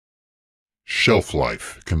Shelf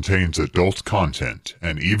Life contains adult content,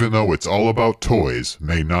 and even though it's all about toys,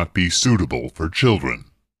 may not be suitable for children.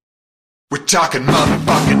 We're talking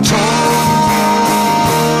motherfucking toys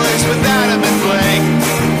with Adam and Blake.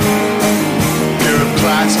 You're a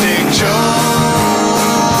plastic toy,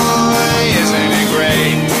 isn't it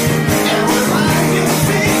great? And we're finding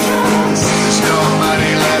features. There's no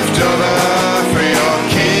money left over for your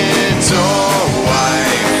kids or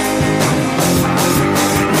wife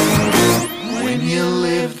when you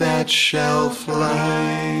live that shelf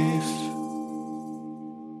life.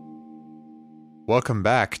 Welcome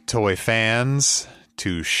back, toy fans,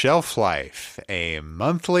 to Shelf Life, a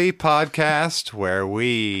monthly podcast where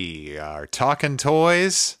we are talking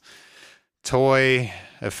toys, toy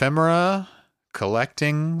ephemera,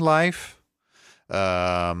 collecting life,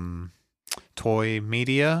 toy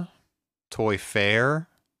media, toy fair.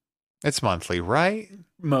 It's monthly, right?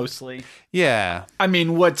 Mostly. Yeah. I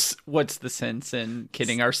mean, what's the sense in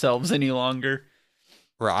kidding ourselves any longer?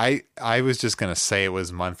 Right. I was just going to say it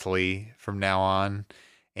was monthly from now on.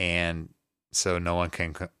 And so no one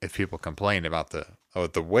can, if people complain about the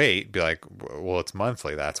weight, be like, well, it's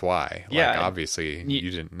monthly. That's why. Yeah. Like, obviously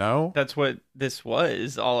you didn't know. That's what this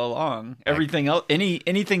was all along. Everything else,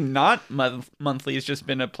 anything not monthly has just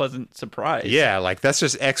been a pleasant surprise. Yeah. Like, that's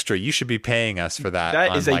just extra. You should be paying us for that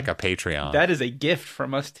on like a Patreon. That is a gift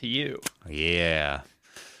from us to you. Yeah.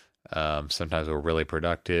 Sometimes we're really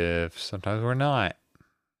productive. Sometimes we're not.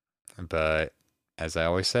 But as I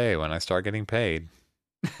always say, when I start getting paid,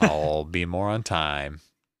 I'll be more on time.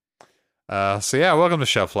 So yeah, welcome to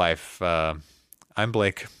Shelf Life. I'm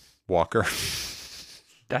Blake Walker.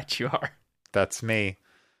 That you are. That's me.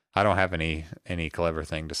 I don't have any clever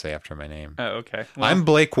thing to say after my name. Oh, okay. Well, I'm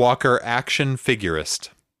Blake Walker, action figurist.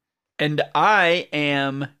 And I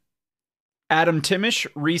am Adam Timish,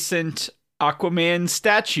 recent Aquaman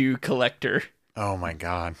statue collector. Oh my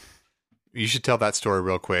God. You should tell that story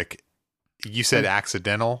real quick. You said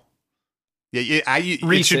accidental. Yeah,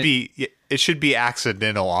 it should be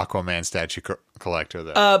accidental Aquaman statue collector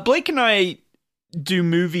though. Blake and I do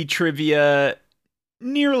movie trivia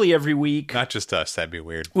nearly every week. Not just us. That'd be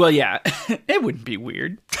weird. Well, yeah, it wouldn't be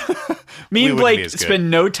weird. Me and Blake spend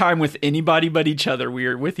no time with anybody but each other.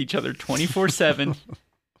 We're with each other 24/7,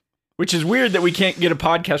 which is weird that we can't get a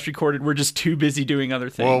podcast recorded. We're just too busy doing other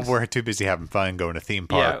things. Well, we're too busy having fun going to theme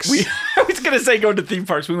parks. Yeah, I was going to say going to theme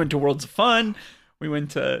parks. We went to Worlds of Fun. We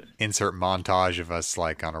went to... Insert montage of us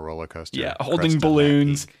like on a roller coaster. Yeah, holding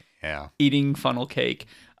balloons. Yeah. Eating funnel cake.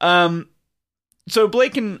 So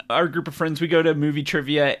Blake and our group of friends, we go to movie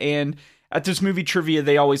trivia, and at this movie trivia,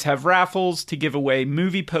 they always have raffles to give away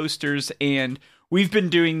movie posters, and we've been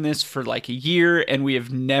doing this for like a year, and we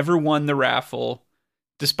have never won the raffle,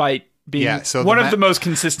 despite being one of the most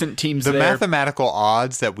consistent teams there. The mathematical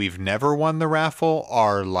odds that we've never won the raffle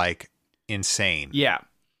are like insane. Yeah.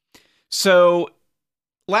 So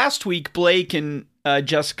last week, Blake and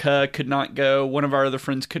Jessica could not go. One of our other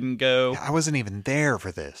friends couldn't go. I wasn't even there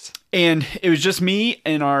for this. And it was just me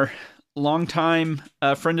and our longtime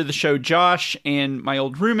friend of the show, Josh, and my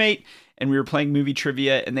old roommate. And we were playing movie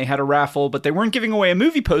trivia, and they had a raffle, but they weren't giving away a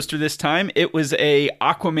movie poster this time. It was a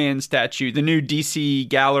Aquaman statue, the new DC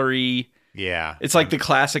Gallery. Yeah. It's like the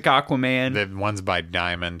classic Aquaman. The one's by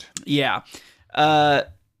Diamond. Yeah.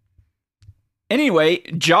 Anyway,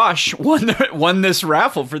 Josh won this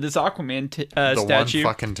raffle for this Aquaman statue.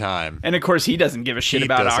 One fucking time. And of course, he doesn't give a shit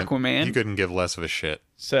about Aquaman. He couldn't give less of a shit.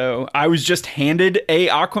 So I was just handed a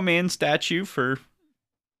Aquaman statue for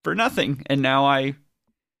nothing, and now I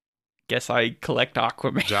guess I collect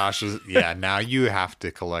Aquaman. Josh is now you have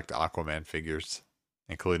to collect Aquaman figures,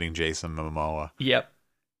 including Jason Momoa. Yep.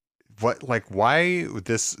 Why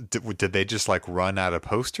this? Did they just like run out of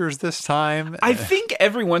posters this time? I think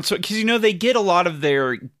everyone, because they get a lot of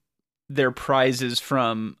their prizes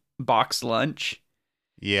from Box Lunch.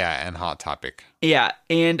 Yeah, and Hot Topic. Yeah,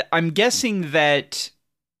 and I'm guessing that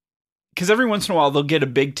because every once in a while they'll get a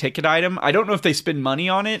big ticket item. I don't know if they spend money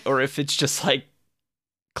on it or if it's just like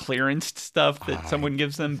clearance stuff that someone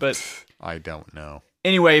gives them, but I don't know.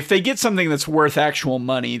 Anyway, if they get something that's worth actual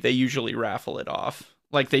money, they usually raffle it off.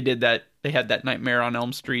 Like they did that. They had that Nightmare on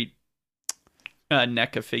Elm Street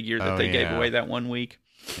NECA figure that they gave away that one week.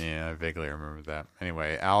 Yeah, I vaguely remember that.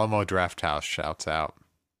 Anyway, Alamo Drafthouse shouts out.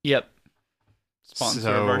 Yep. Sponsor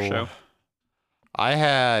of our show. I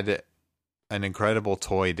had an incredible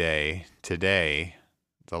toy day today,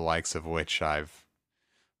 the likes of which I've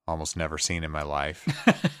almost never seen in my life.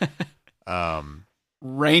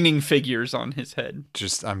 Raining figures on his head.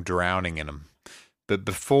 I'm drowning in them. But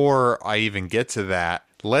before I even get to that,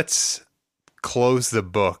 let's close the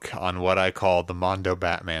book on what I call the Mondo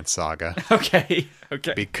Batman saga. Okay.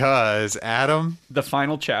 Because, Adam, The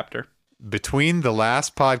final chapter. between the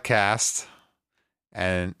last podcast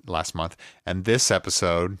and last month and this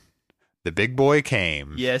episode, the big boy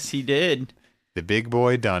came. Yes, he did. The big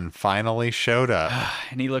boy done finally showed up.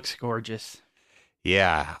 And he looks gorgeous.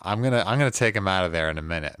 Yeah, I'm gonna take him out of there in a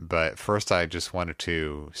minute, but first I just wanted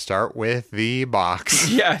to start with the box.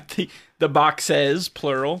 Yeah, the box says,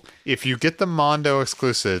 plural. If you get the Mondo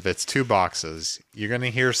exclusive, it's 2 boxes. You're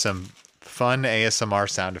gonna hear some fun ASMR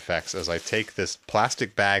sound effects as I take this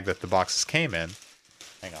plastic bag that the boxes came in.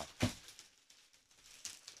 Hang on.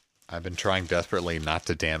 I've been trying desperately not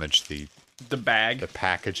to damage the bag.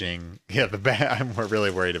 packaging. Yeah, the bag. I'm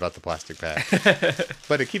really worried about the plastic bag.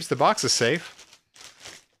 But it keeps the boxes safe.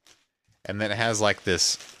 And then it has like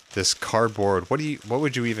this cardboard. What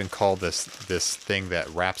would you even call this thing that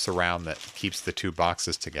wraps around that keeps the 2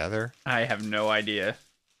 boxes together? I have no idea.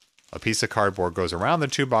 A piece of cardboard goes around the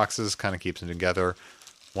 2 boxes, kind of keeps them together.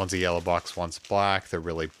 One's a yellow box, one's black. They're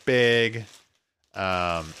really big.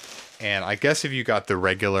 And I guess if you got the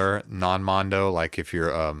regular non-Mondo, like if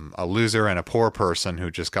you're a loser and a poor person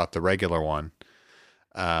who just got the regular one,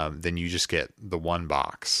 then you just get the 1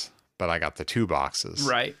 box. But I got the 2 boxes.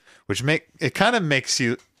 Right. Which makes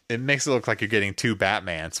it look like you're getting 2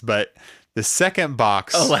 Batmans, but the second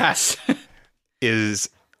box Alas. is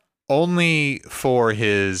only for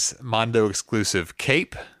his Mondo exclusive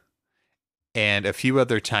cape and a few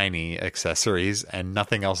other tiny accessories, and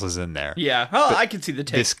nothing else is in there. Yeah. Well, I can see the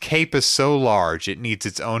tape. This cape is so large, it needs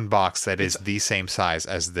its own box that is the same size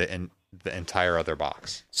as the entire other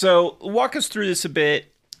box. So walk us through this a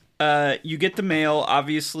bit. You get the mail,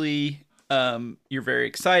 obviously. You're very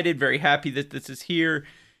excited, very happy that this is here.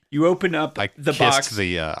 You open up the box.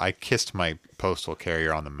 I kissed my postal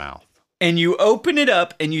carrier on the mouth. And you open it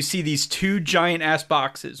up and you see these 2 giant ass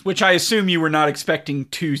boxes, which I assume you were not expecting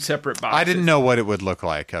 2 separate boxes. I didn't know what it would look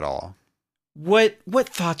like at all. What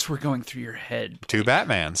thoughts were going through your head? 2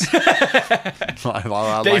 Batmans.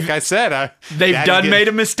 Like I said, They've made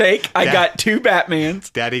a mistake. I got 2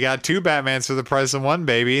 Batmans. Daddy got 2 Batmans for the price of 1,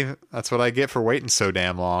 baby. That's what I get for waiting so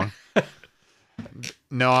damn long.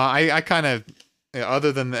 No, I kind of,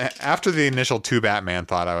 other than after the initial 2 Batman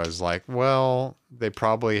thought, I was like, well, they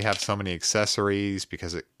probably have so many accessories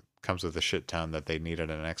because it comes with a shit ton that they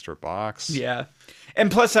needed an extra box. Yeah.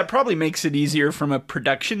 And plus that probably makes it easier from a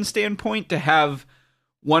production standpoint to have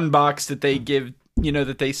 1 box that they give,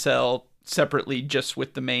 that they sell separately just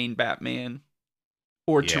with the main Batman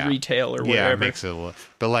or to retail or whatever. Yeah, it makes it a little,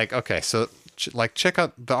 but like, okay, so check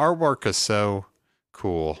out the artwork is so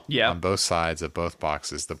cool on both sides of both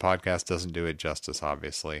boxes. The podcast doesn't do it justice,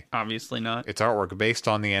 obviously. Obviously not. It's artwork based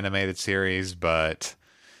on the animated series, but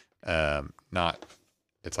not.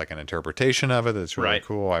 It's like an interpretation of it that's really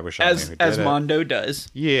cool. I wish I knew who did as it. Mondo does.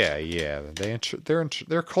 Yeah.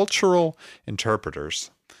 They're cultural interpreters.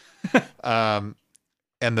 And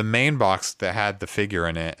the main box that had the figure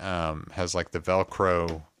in it has like the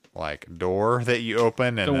Velcro like door that you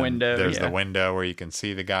open, and the window. There's the window where you can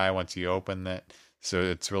see the guy once you open it. So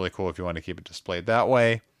it's really cool if you want to keep it displayed that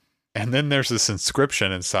way. And then there's this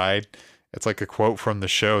inscription inside. It's like a quote from the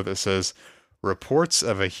show that says, "Reports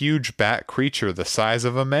of a huge bat creature the size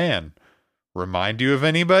of a man. Remind you of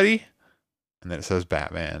anybody?" And then it says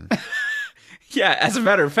Batman. Yeah, as a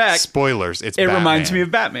matter of fact. Spoilers, it reminds me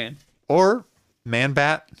of Batman. Or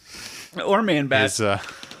Man-Bat. Or Man-Bat.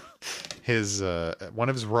 His one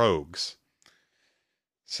of his rogues.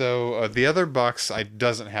 So the other box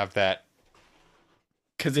doesn't have that.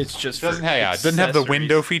 Because it's just doesn't have the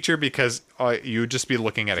window feature because you would just be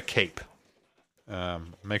looking at a cape.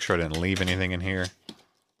 Make sure I didn't leave anything in here.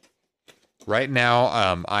 Right now,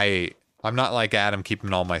 I'm not like Adam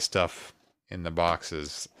keeping all my stuff in the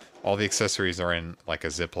boxes. All the accessories are in like a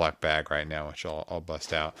Ziploc bag right now, which I'll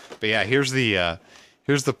bust out. But yeah, here's the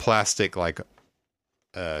plastic like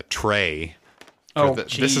tray.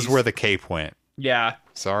 This is where the cape went. Yeah.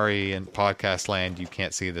 Sorry, in podcast land, you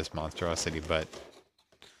can't see this monstrosity, but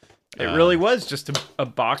it really was just a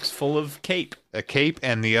box full of cape. A cape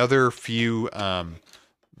and the other few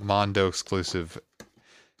Mondo exclusive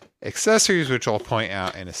accessories, which I'll point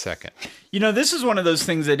out in a second. This is one of those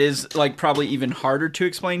things that is like probably even harder to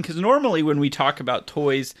explain because normally when we talk about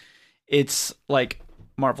toys, it's like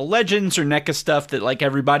Marvel Legends or NECA stuff that like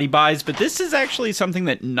everybody buys, but this is actually something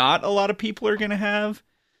that not a lot of people are going to have.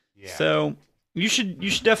 Yeah. So you should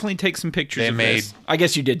definitely take some pictures of this. I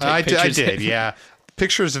guess you did take pictures. I did, yeah.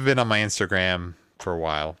 Pictures have been on my Instagram for a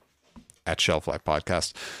while at Shelf Life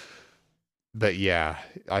Podcast. But yeah,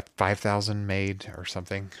 5,000 made or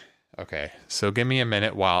something. Okay, so give me a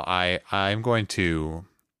minute while I'm going to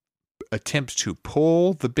attempt to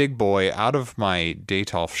pull the big boy out of my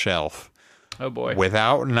Detolf shelf Oh boy.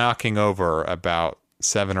 without knocking over about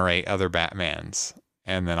 7 or 8 other Batmans,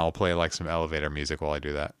 and then I'll play like some elevator music while I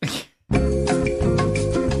do that.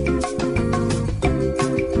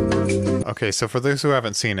 Okay, so for those who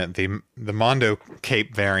haven't seen it, the Mondo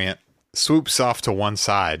cape variant swoops off to one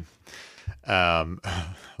side,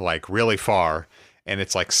 like really far, and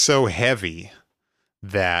it's like so heavy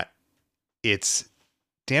that it's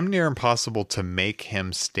damn near impossible to make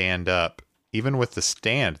him stand up, even with the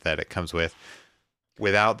stand that it comes with,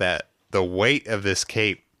 without the weight of this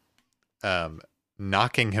cape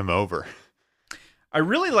knocking him over. I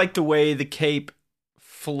really like the way the cape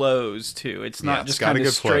flows too. It's not It's just got a kind of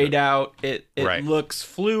good flow. straight out. It Right. looks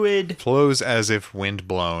fluid. Flows as if wind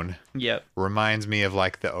blown. Yep. Reminds me of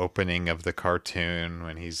like the opening of the cartoon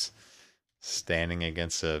when he's standing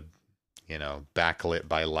against a, backlit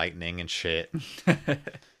by lightning and shit.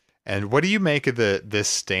 And what do you make of this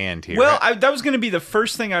stand here? Well, that was going to be the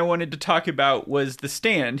first thing I wanted to talk about was the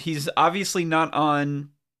stand. He's obviously not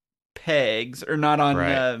on pegs or not on.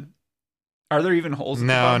 Right. Are there even holes? At the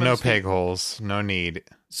no bottom of no his feet? peg holes, no need.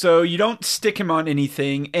 So you don't stick him on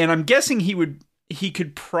anything, and I'm guessing he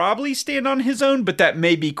could probably stand on his own, but that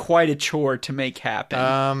may be quite a chore to make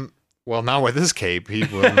happen. Well, not with this cape. He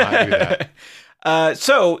will not do that.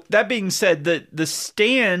 So that being said, the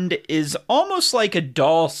stand is almost like a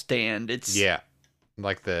doll stand. It's Yeah,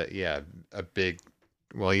 like a big.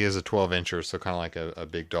 Well, he is a 12-incher, so kind of like a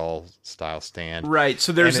big doll style stand. right.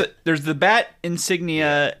 So there's And there's the bat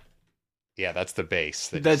insignia. Yeah, that's the base.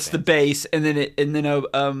 That's the base, and then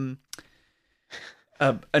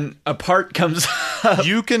a part comes up.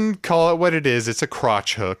 You can call it what it is. It's a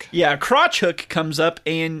crotch hook. Yeah, a crotch hook comes up,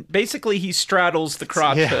 and basically he straddles the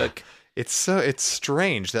crotch Yeah. hook. It's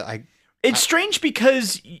strange that It's strange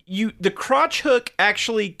because the crotch hook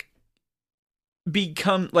actually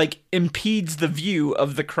impedes the view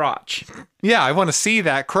of the crotch. Yeah, I want to see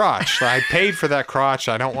that crotch. I paid for that crotch.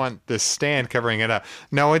 I don't want this stand covering it up.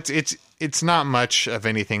 No, it's not much of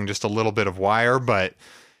anything, just a little bit of wire, but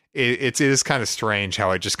it is kind of strange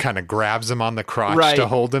how it just kind of grabs him on the crotch Right. to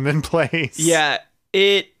hold him in place. Yeah,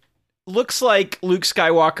 it looks like Luke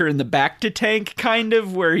Skywalker in the Bacta tank, kind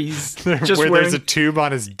of, where he's just where wearing. there's a tube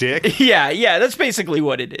on his dick. Yeah, that's basically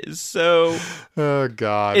what it is. So Oh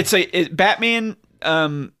God. it's Batman.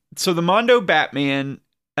 So the Mondo Batman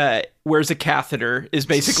wears a catheter is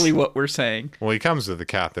basically what we're saying. Well, he comes with a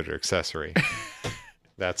catheter accessory.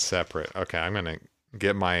 That's separate. Okay, I'm gonna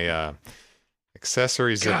get my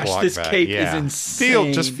accessory Gosh, Ziploc this bag. cape is Yeah.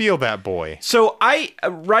 insane. Just feel that boy. So I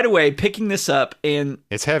right away picking this up, and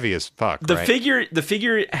It's heavy as fuck. the right?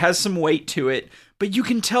 figure has some weight to it, but you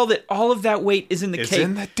can tell that all of that weight is in the It's cape.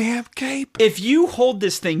 in the damn cape. If you hold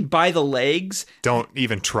this thing by the legs, Don't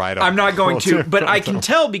even try to. I'm not going hold to, it but from I the- can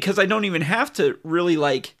tell because I don't even have to really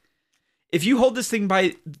if you hold this thing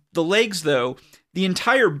by the legs though, the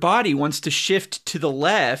entire body wants to shift to the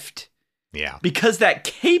left Yeah, because that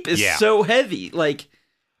cape is Yeah. so heavy.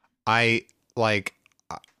 I like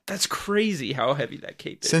That's crazy how heavy that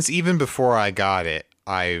cape is. since even before I got it,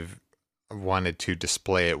 I've wanted to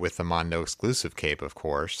display it with the Mondo exclusive cape, of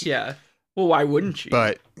course. Yeah. Well, why wouldn't you?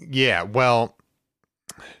 But yeah, well,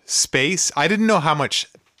 space. I didn't know how much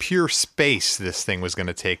pure space this thing was going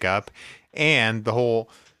to take up, and the whole.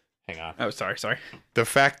 Hang on. Oh, sorry. The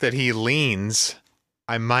fact that he leans,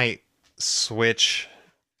 I might switch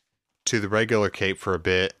to the regular cape for a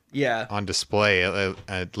bit Yeah. on display,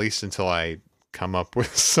 at least until I come up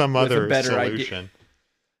with some With a other better idea. solution.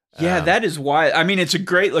 Yeah, that is why. I mean, it's a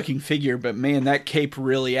great looking figure, but man, that cape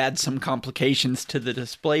really adds some complications to the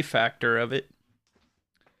display factor of it.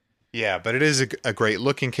 Yeah, but it is a great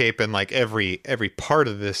looking cape, and like every part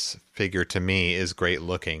of this figure to me is great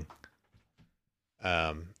looking.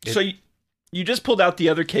 So you just pulled out the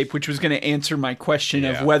other cape, which was going to answer my question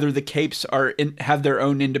Yeah. of whether the capes have their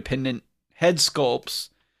own independent head sculpts.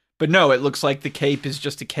 But no, it looks like the cape is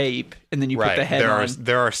just a cape, and then you put the head on.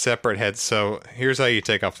 There are separate heads. So here's how you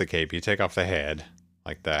take off the cape. You take off the head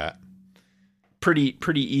like that. Pretty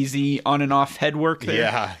easy on and off head work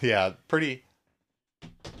there. Yeah, pretty.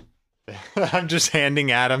 I'm just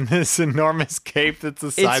handing Adam this enormous cape that's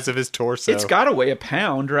the size of his torso. It's got to weigh a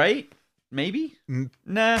pound, right? Maybe?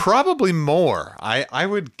 Nah. Probably more. I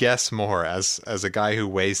would guess more as a guy who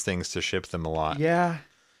weighs things to ship them a lot. Yeah.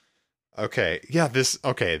 Okay. Yeah,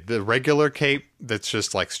 the regular cape that's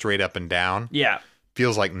just like straight up and down Yeah.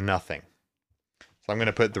 feels like nothing. So I'm going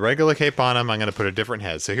to put the regular cape on him. I'm going to put a different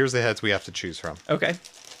head. So here's the heads we have to choose from. Okay.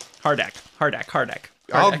 Hardak.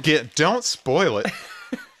 Don't spoil it.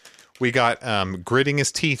 We got gritting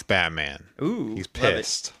his teeth Batman. Ooh, He's love it.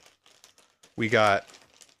 pissed. We got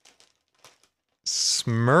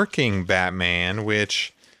smirking Batman,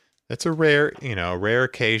 which that's a rare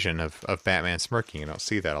occasion of Batman smirking. You don't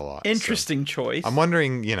see that a lot. So Interesting choice. I'm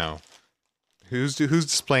wondering, who's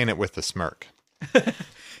displaying it with the smirk?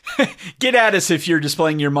 Get at us if you're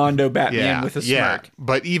displaying your Mondo Batman with a smirk.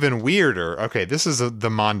 But even weirder. Okay, this is the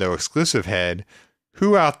Mondo exclusive head.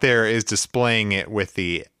 Who out there is displaying it with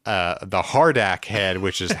the Hardak head,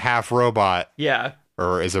 which is half robot, Yeah.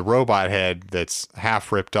 or is a robot head that's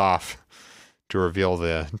half ripped off to reveal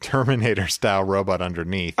the Terminator style robot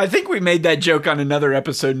underneath? I think we made that joke on another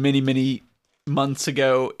episode many months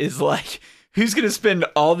ago, is like, who's going to spend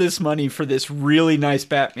all this money for this really nice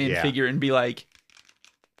Batman Yeah. figure and be like,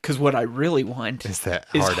 because what I really want Is that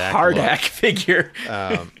is Hardak? Hardak figure.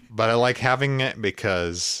 But I like having it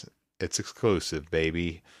because it's exclusive,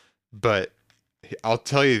 baby. But I'll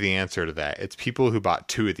tell you the answer to that. It's people who bought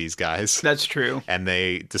 2 of these guys That's true. and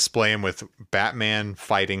they display them with Batman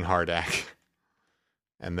fighting Hardak.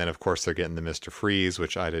 And then, of course, they're getting the Mr. Freeze,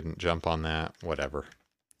 which I didn't jump on that. Whatever.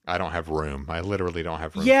 I don't have room. I literally don't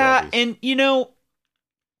have room. for all Yeah, these. and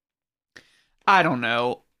I don't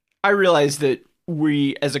know. I realize that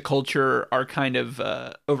we as a culture are kind of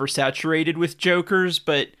oversaturated with Jokers,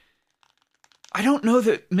 but I don't know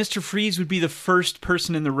that Mr. Freeze would be the first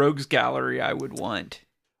person in the Rogues Gallery I would want.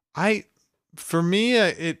 For me,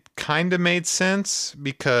 it kind of made sense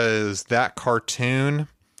because that cartoon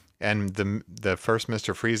and the first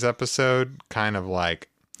Mr. Freeze episode kind of like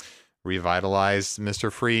revitalized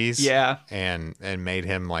Mr. Freeze. Yeah. And made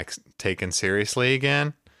him like taken seriously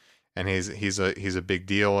again. And he's a big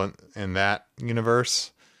deal in that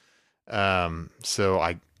universe. So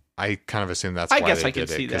I kind of assume that's I why guess they I could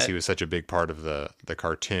did it, see because that. he was such a big part of the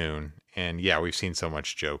cartoon. And yeah, we've seen so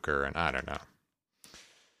much Joker, and I don't know.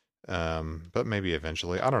 But maybe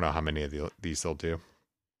eventually. I don't know how many of these they'll do.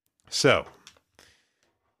 So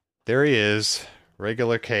there he is,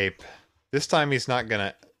 regular cape. This time he's not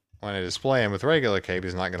gonna, when I display him with regular cape,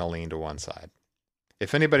 he's not gonna lean to one side.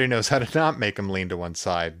 If anybody knows how to not make him lean to one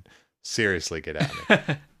side, seriously get at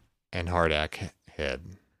me. And Hardak head.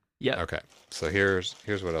 Yeah. Okay, so here's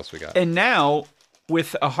what else we got. And now,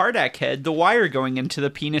 with a Hardak head, the wire going into the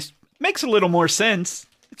penis makes a little more sense.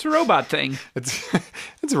 It's a robot thing. It's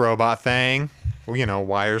a robot thing. Well,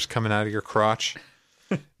 wires coming out of your crotch.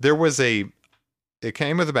 It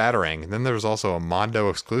came with a Batarang, and then there was also a Mondo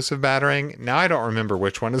exclusive Batarang. Now I don't remember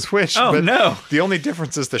which one is which. Oh, but no. The only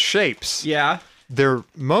difference is the shapes. Yeah. They're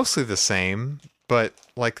mostly the same, but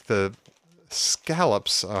like the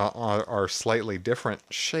scallops are slightly different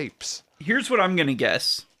shapes. Here's what I'm going to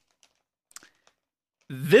guess.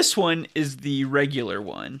 This one is the regular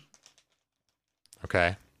one,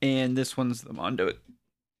 Okay. and this one's the Mondo.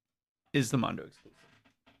 Is the Mondo exclusive?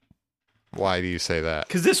 Why do you say that?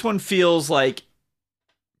 Because this one feels like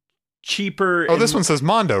cheaper. Oh, and this one says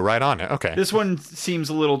Mondo right on it. Okay. This one seems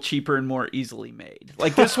a little cheaper and more easily made.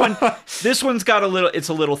 Like this one, this one's got it's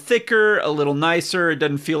a little thicker, a little nicer. It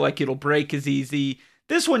doesn't feel like it'll break as easy.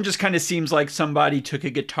 This one just kind of seems like somebody took a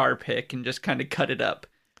guitar pick and just kind of cut it up.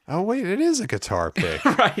 Oh, wait, it is a guitar pick.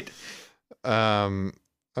 Right.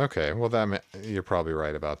 Okay, well, you're probably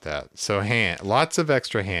right about that. So lots of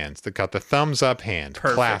extra hands. They got the thumbs up hand.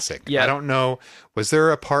 Perfect. Classic. Yeah. I don't know. Was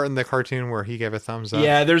there a part in the cartoon where he gave a thumbs up?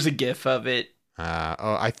 Yeah, there's a gif of it.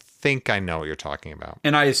 I think I know what you're talking about.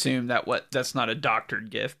 And I assume that's not a doctored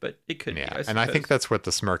gif, but it could be. Yeah, and I think that's what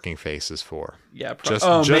the smirking face is for. Yeah, Just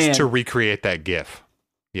man. to recreate that gif.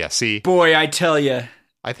 Yeah, see? Boy, I tell you.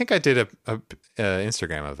 I think I did a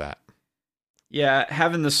Instagram of that. Yeah,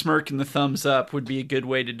 having the smirk and the thumbs up would be a good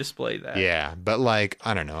way to display that. Yeah, but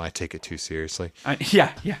I don't know. I take it too seriously.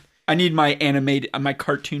 Yeah. I need my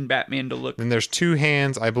cartoon Batman to look. Then there's 2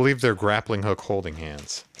 hands. I believe they're grappling hook holding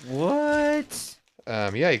hands. What?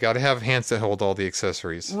 Yeah, you got to have hands that hold all the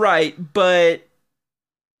accessories. Right, but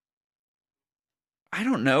I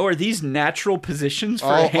don't know. Are these natural positions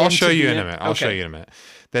for a hand? I'll show to you be in a minute. I'll show you in a minute.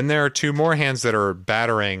 Then there are 2 more hands that are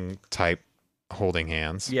Batarang type holding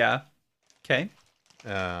hands. Yeah. Okay.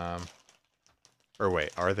 Or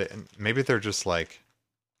wait, are they? Maybe they're just like,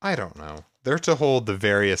 I don't know. They're to hold the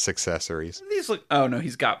various accessories. These look. Oh no,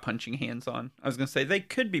 he's got punching hands on. I was gonna say they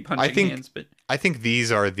could be punching hands, but I think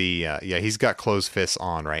these are the he's got closed fists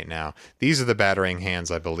on right now. These are the Batarang hands,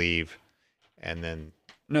 I believe. And then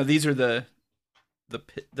no, these are the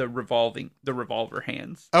revolver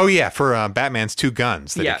hands. oh yeah, for Batman's 2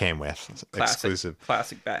 guns that Yeah. he came with, exclusive.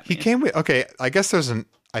 Classic Batman. He came with I guess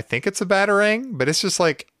I think it's a Batarang, but it's just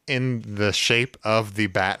like in the shape of the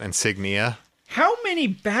bat insignia. How many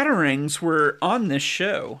Batarangs were on this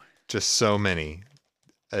show? Just so many.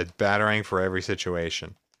 A batarang for every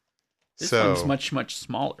situation. This so one's much, much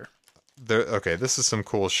smaller. okay, this is some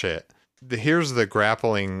cool shit. Here's the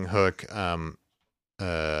grappling hook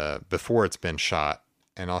before it's been shot,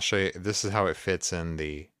 and I'll show you. This is how it fits in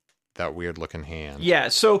that weird looking hand. Yeah,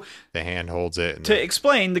 so The hand holds it. And to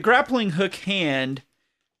explain, the grappling hook hand,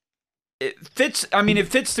 it fits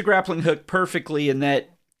the grappling hook perfectly in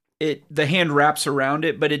that the hand wraps around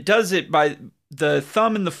it, but it does it by the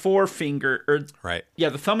thumb and the forefinger, right. the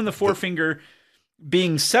thumb and the forefinger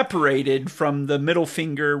being separated from the middle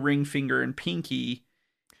finger, ring finger, and pinky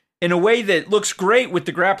in a way that looks great with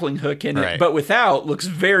the grappling hook in it, Right. but without looks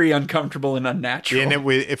very uncomfortable and unnatural.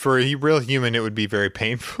 And for a real human, it would be very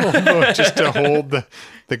painful just to hold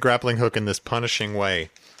the grappling hook in this punishing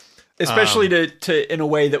way. Especially to in a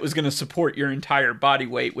way that was going to support your entire body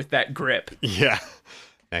weight with that grip. Yeah.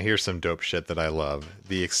 Now here's some dope shit that I love.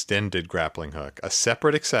 The extended grappling hook. A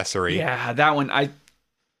separate accessory. Yeah, that one, I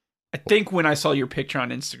think when I saw your picture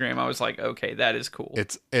on Instagram, I was like, okay, that is cool.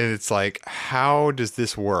 It's like, how does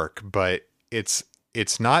this work? But it's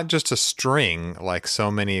not just a string like so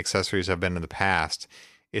many accessories have been in the past.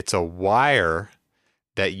 It's a wire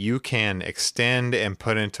that you can extend and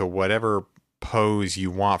put into whatever pose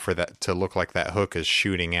you want for that to look like that hook is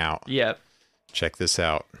shooting out. Yeah. Check this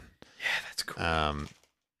out. Yeah, that's cool.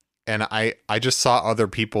 And I just saw other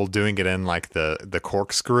people doing it in like the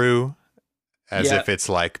corkscrew as Yeah. if it's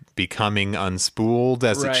like becoming unspooled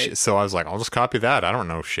Right. so I was like, I'll just copy that. I don't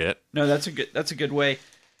know shit. No, that's a good way.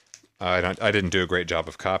 I didn't do a great job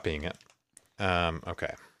of copying it.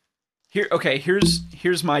 Okay.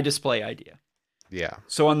 Here's my display idea. Yeah.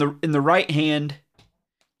 So in the right hand,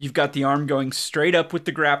 you've got the arm going straight up with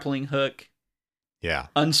the grappling hook, Yeah.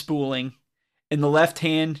 unspooling. In the left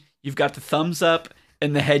hand, you've got the thumbs up.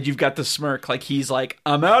 In the head, you've got the smirk, like he's like,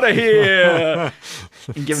 I'm out of here,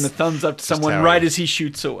 and giving the thumbs up to someone how right he- as he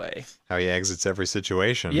shoots away. How he exits every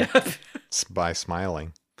situation. Yeah. By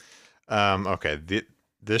smiling. Okay.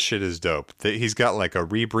 This shit is dope. He's got like a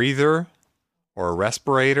rebreather or a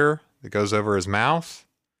respirator that goes over his mouth,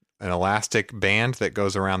 an elastic band that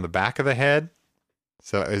goes around the back of the head.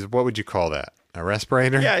 So what would you call that? A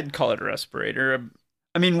respirator? Yeah, I'd call it a respirator.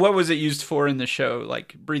 I mean, what was it used for in the show?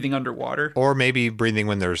 Like breathing underwater? Or maybe breathing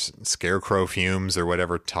when there's scarecrow fumes or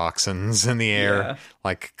whatever toxins in the air, Yeah.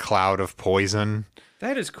 like cloud of poison.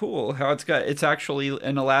 That is cool. How it's actually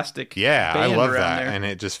an elastic. Yeah, I band love around that. there. And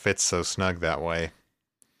it just fits so snug that way.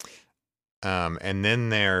 And then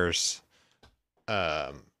there's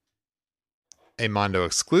a Mondo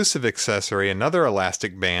exclusive accessory, another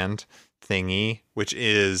elastic band thingy, which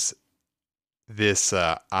is this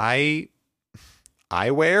eyewear.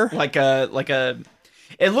 Like a.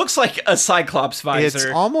 It looks like a Cyclops visor. It's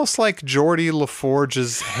almost like Geordie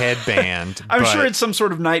LaForge's headband. I'm but- sure it's some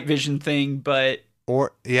sort of night vision thing, but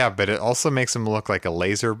but it also makes him look like a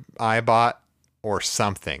laser eyebot or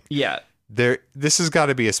something. yeah. This has got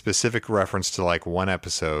to be a specific reference to like one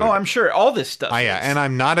episode. Oh, I'm sure all this stuff. Yeah, is. and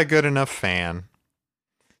I'm not a good enough fan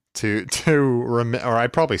to remember, or I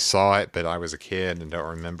probably saw it, but I was a kid and don't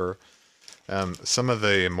remember. Some of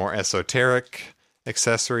the more esoteric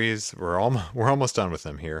accessories, we're almost done with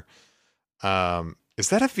them here. Is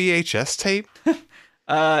that a VHS tape?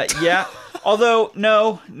 Yeah. Although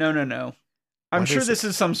no. I'm What sure is this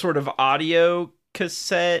is some sort of audio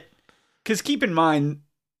cassette. Because keep in mind,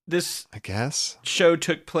 this I guess. show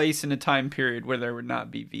took place in a time period where there would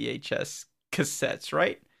not be VHS cassettes,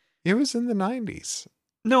 right? It was in the 90s.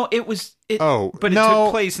 No, it was. Oh, but it no.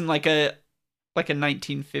 took place in like a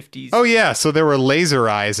 1950s. Oh yeah, so there were laser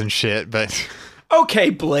eyes and shit, but Okay,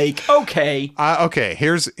 Blake. Okay. okay,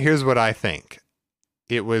 here's what I think.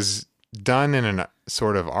 It was done in a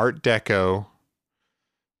sort of Art Deco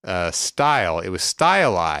style. It was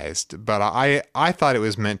stylized, but I thought it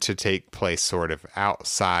was meant to take place sort of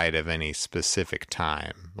outside of any specific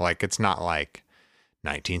time. Like it's not like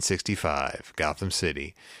 1965 Gotham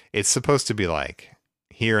City. It's supposed to be like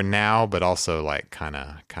here and now, but also like kind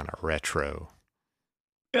of retro.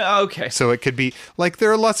 Okay. So it could be like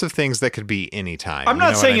there are lots of things that could be any time. I'm you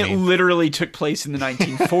not know saying what I it mean? literally took place in the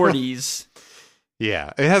 1940s.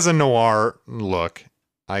 Yeah, it has a noir look.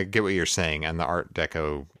 I get what you're saying, and the Art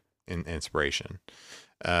Deco inspiration.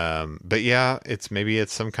 But yeah, it's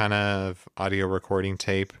some kind of audio recording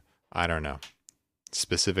tape. I don't know.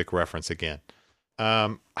 Specific reference again.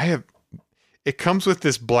 It comes with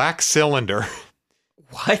this black cylinder.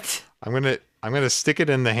 What? I'm gonna stick it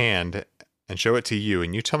in the hand and show it to you,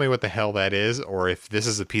 and you tell me what the hell that is, or if this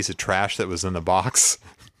is a piece of trash that was in the box.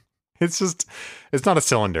 It's not a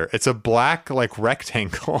cylinder. It's a black like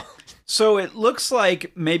rectangle. So it looks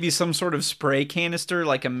like maybe some sort of spray canister,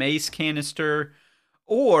 like a mace canister,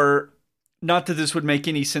 or not that this would make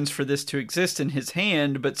any sense for this to exist in his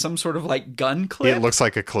hand, but some sort of like gun clip. It looks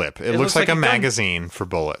like a clip. It looks like a magazine for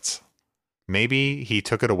bullets. Maybe he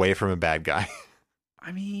took it away from a bad guy.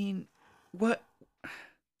 I mean, what?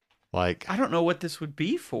 Like, I don't know what this would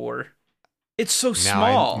be for. It's so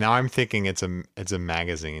small. Now I'm thinking it's a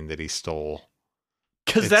magazine that he stole.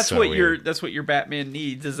 Because It's that's so what weird. that's what your Batman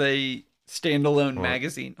needs is a standalone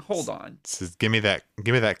magazine. Hold on. It says, give me that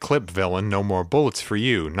clip, villain. No more bullets for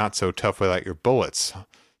you. Not so tough without your bullets.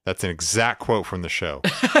 That's an exact quote from the show.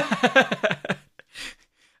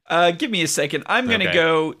 Give me a second. I'm going to Okay.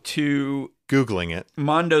 go to Googling it.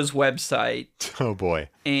 Mondo's website Oh boy.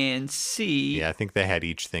 and see. Yeah, I think they had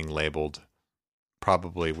each thing labeled,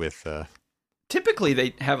 probably with. Typically,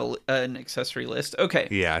 they have an accessory list. Okay.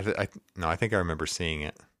 Yeah, I think I remember seeing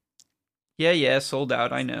it. Yeah, sold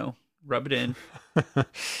out. I know. Rub it in.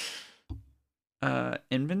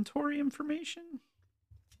 Inventory information?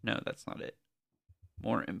 No, that's not it.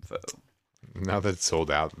 More info. Now that it's sold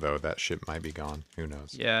out, though, that shit might be gone. Who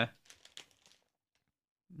knows? Yeah.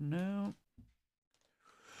 No,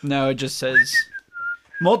 it just says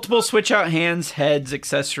multiple switch out hands, heads,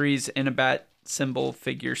 accessories, and a bat symbol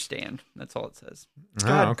figure stand. That's all it says.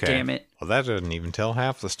 God okay. damn it. Well, that doesn't even tell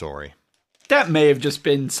half the story. That may have just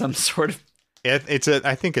been some sort of... I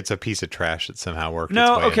think it's a piece of trash that somehow worked.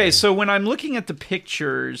 No, its way okay, in. so when I'm looking at the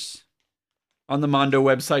pictures on the Mondo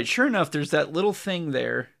website, sure enough, there's that little thing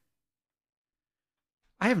there.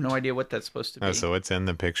 I have no idea what that's supposed to be. Oh, so it's in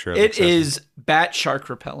the picture. Of It accessories. is bat shark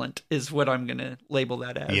repellent, is what I'm going to label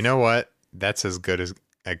that as. You know what? That's as good as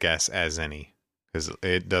a guess as any, because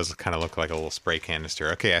it does kind of look like a little spray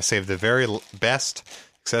canister. Okay, I saved the very best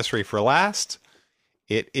accessory for last.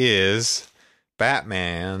 It is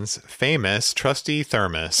Batman's famous trusty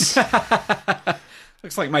thermos.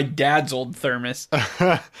 Looks like my dad's old thermos.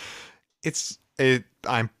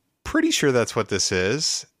 I'm pretty sure that's what this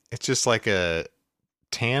is. It's just like a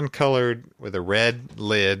tan colored with a red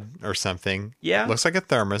lid or something. Yeah. Looks like a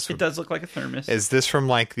thermos. It does look like a thermos. Is this from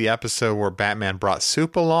like the episode where Batman brought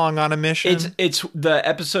soup along on a mission? It's the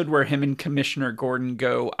episode where him and Commissioner Gordon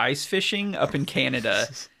go ice fishing up in Canada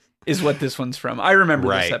is what this one's from. I remember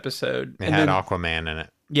this Right. episode. It had Aquaman in it.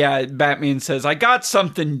 Yeah, Batman says, "I got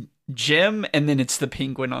something, Jim," and then it's the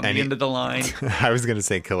penguin on And the end of the line. I was going to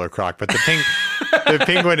say Killer Croc, but the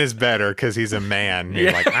penguin is better because he's a man.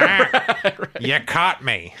 You're like, you caught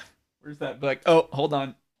me. Where's that? Like, oh, hold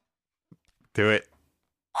on. Do it.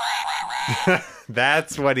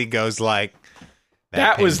 That's what he goes like.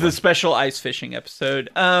 That was the penguin. special ice fishing episode.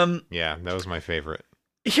 Yeah, that was my favorite.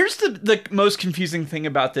 Here's the most confusing thing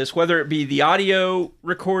about this, whether it be the audio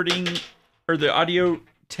recording or the audio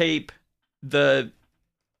tape, the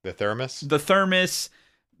The thermos? thermos,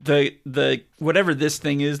 the whatever this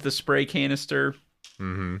thing is, the spray canister.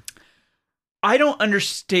 Mm-hmm. I don't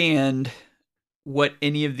understand what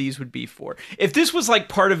any of these would be for. If this was like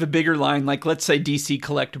part of a bigger line, like let's say DC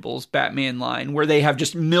Collectibles Batman line, where they have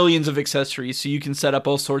just millions of accessories so you can set up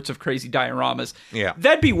all sorts of crazy dioramas, Yeah.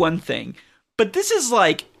 that'd be one thing. But this is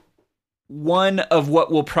like one of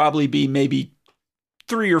what will probably be maybe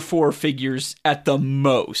 3 or 4 figures at the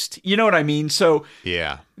most. You know what I mean? So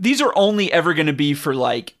Yeah. these are only ever going to be for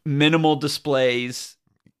like minimal displays.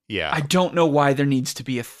 Yeah. I don't know why there needs to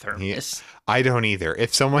be a thermos. I don't either.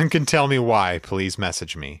 If someone can tell me why, please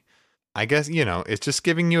message me. I guess, it's just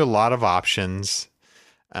giving you a lot of options.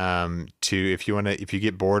 If you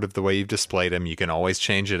get bored of the way you've displayed them, you can always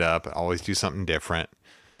change it up, always do something different.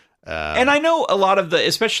 And I know a lot of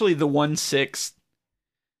especially the 1/6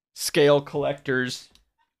 scale collectors.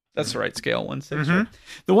 That's the right scale, 1/6. Right?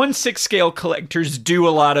 The 1/6 scale collectors do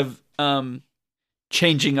a lot of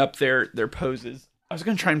changing up their poses. I was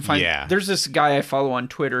going to try and find. Yeah. There's this guy I follow on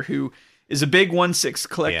Twitter who is a big 1/6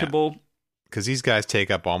 collectible. Because these guys take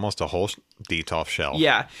up almost a whole Detolf shelf.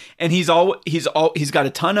 Yeah, and he's got a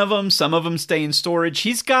ton of them. Some of them stay in storage.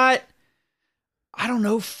 He's got, I don't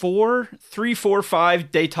know, 3, 4,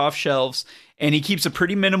 5 Detolf shelves, and he keeps a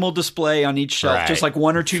pretty minimal display on each shelf, Right. just like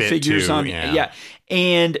 1 or 2 Fit figures to, on. yeah. Yeah,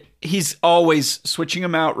 and he's always switching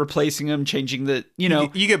them out, replacing them, changing the. You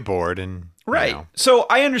get bored and. Right. So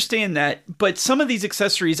I understand that, but some of these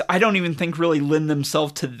accessories I don't even think really lend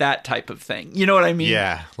themselves to that type of thing. You know what I mean?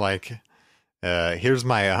 Yeah. Like, here's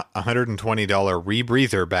my $120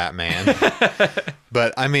 rebreather Batman.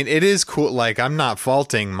 But I mean, it is cool. Like, I'm not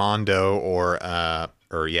faulting Mondo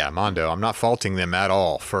Mondo. I'm not faulting them at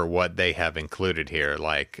all for what they have included here.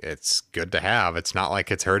 Like, it's good to have. It's not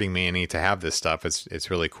like it's hurting me any to have this stuff. It's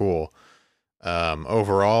really cool.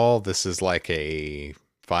 Overall, this is like a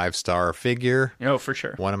 5-star figure. Oh, for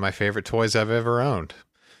sure. One of my favorite toys I've ever owned.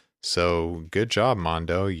 So good job,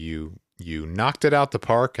 Mondo. You knocked it out the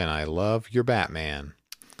park, and I love your Batman.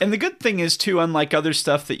 And the good thing is, too, unlike other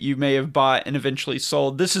stuff that you may have bought and eventually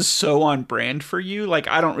sold, this is so on brand for you. Like,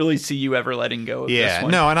 I don't really see you ever letting go of this one.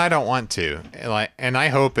 No, and I don't want to. And I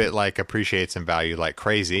hope it appreciates in value like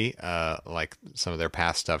crazy, like some of their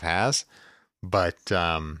past stuff has. But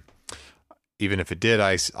even if it did,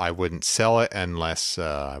 I wouldn't sell it unless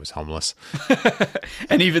I was homeless.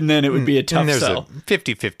 And even then, it would be a tough and there's sell. a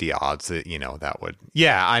 50-50 odds that, that would.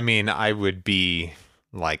 Yeah, I mean, I would be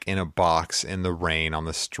like in a box in the rain on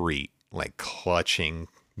the street, like clutching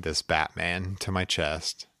this Batman to my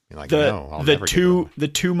chest. Be like, no, I'll never give him. The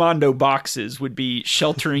two Mondo boxes would be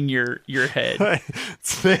sheltering your head.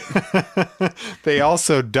 They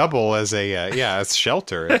also double as a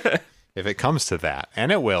shelter if it comes to that,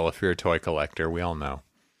 and it will if you're a toy collector. We all know.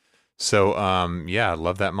 So, I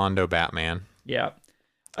love that Mondo Batman. Yeah.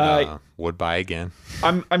 Would buy again.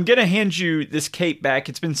 I'm gonna hand you this cape back.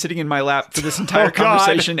 It's been sitting in my lap for this entire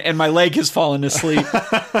conversation, and my leg has fallen asleep.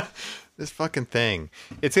 This fucking thing.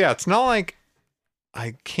 It's not like,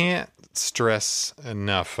 I can't stress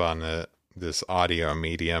enough on this audio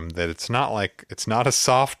medium that it's not a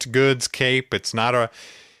soft goods cape. It's not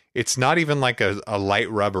even like a light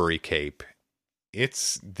rubbery cape.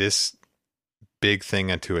 It's this big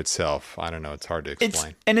thing unto itself. I don't know. It's hard to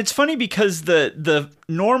explain. It's funny because the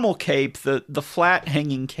normal cape, the flat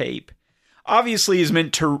hanging cape, obviously is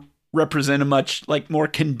meant to represent a much more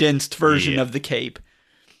condensed version of the cape.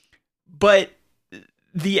 But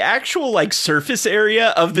the actual surface area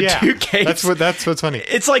of the two capes, that's what's funny.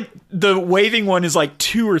 It's like the waving one is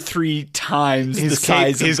 2 or 3 times the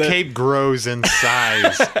size of his cape grows in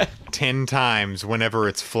size 10 times whenever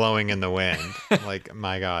it's flowing in the wind.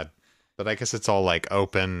 My God. But I guess it's all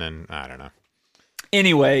open, and I don't know.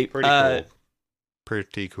 Anyway, pretty cool.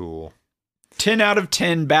 Pretty cool. 10 out of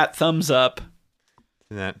 10 bat thumbs up.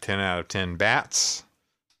 10 out of 10 bats.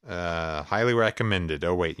 Highly recommended.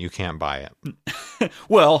 Oh wait, you can't buy it.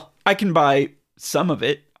 Well, I can buy some of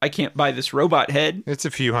it. I can't buy this robot head. It's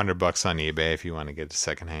a few $100 on eBay if you want to get it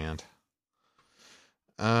secondhand.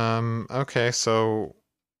 Okay, so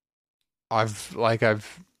I've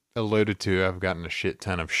alluded to, I've gotten a shit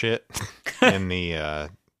ton of shit in the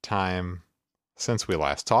time since we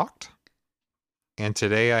last talked. And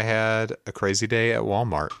today I had a crazy day at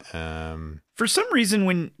Walmart. For some reason,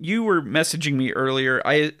 when you were messaging me earlier,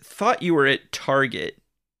 I thought you were at Target.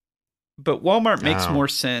 But Walmart makes more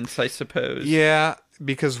sense, I suppose. Yeah,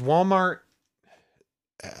 because Walmart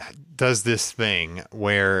does this thing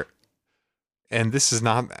where, and this is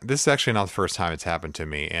actually not the first time it's happened to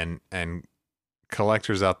me, and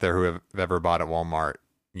collectors out there who have ever bought at Walmart,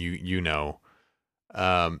 you know,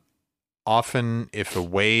 often if a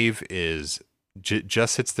wave is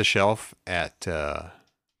just hits the shelf at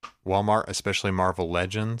Walmart, especially Marvel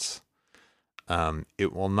Legends,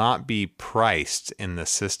 it will not be priced in the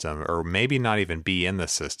system, or maybe not even be in the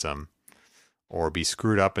system, or be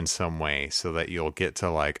screwed up in some way, so that you'll get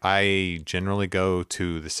to I generally go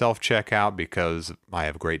to the self-checkout because I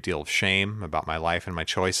have a great deal of shame about my life and my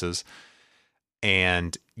choices.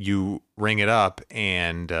 And you ring it up,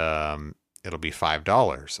 and it'll be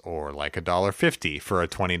 $5 or $1.50 for a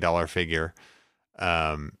 $20 figure.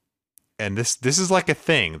 And this is a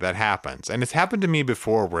thing that happens, and it's happened to me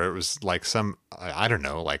before where it was some, I don't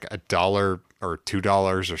know, $1 or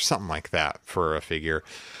 $2 or something like that for a figure.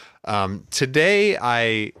 Today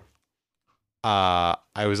I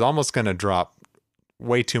was almost going to drop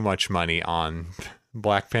way too much money on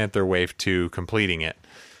Black Panther Wave 2, completing it,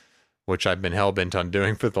 which I've been hell-bent on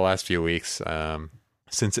doing for the last few weeks,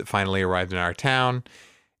 since it finally arrived in our town.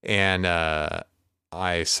 And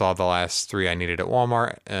I saw the last 3 I needed at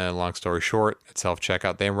Walmart. Long story short, at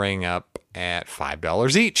self-checkout, they rang up at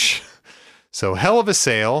 $5 each. So hell of a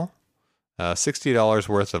sale. $60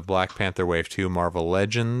 worth of Black Panther Wave 2 Marvel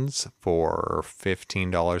Legends for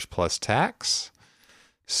 $15 plus tax.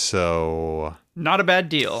 So not a bad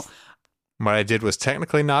deal. What I did was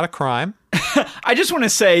technically not a crime. I just want to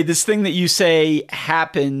say, this thing that you say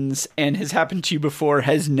happens and has happened to you before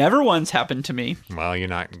has never once happened to me. Well, you're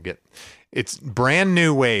not going to get... It's brand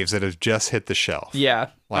new waves that have just hit the shelf. Yeah,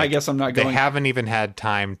 I guess I'm not going... They haven't even had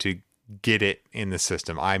time to get it in the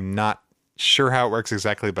system. I'm not sure how it works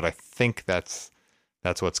exactly, but I think that's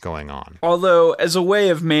what's going on. Although, as a way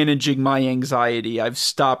of managing my anxiety, I've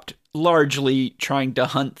stopped largely trying to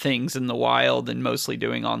hunt things in the wild and mostly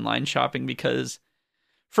doing online shopping because,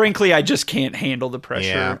 frankly, I just can't handle the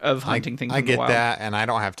pressure of hunting things in the wild. I get that, and I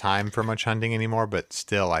don't have time for much hunting anymore, but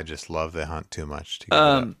still, I just love the hunt too much to give it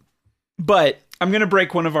up. But I'm gonna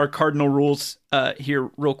break one of our cardinal rules here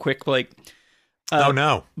real quick, Blake. Oh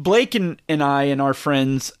no. Blake and I and our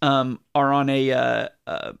friends are on a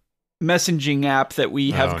messaging app that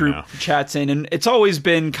we have group chats in, and it's always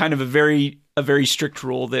been kind of a very strict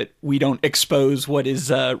rule that we don't expose what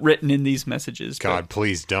is written in these messages. God,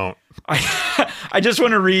 please don't. I just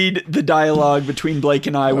want to read the dialogue between Blake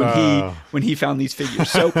and I when he found these figures.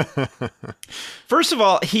 So, first of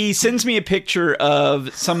all, he sends me a picture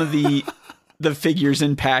of some of the figures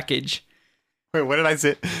in package. Wait, what did I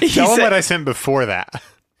say? Tell him what I sent before that.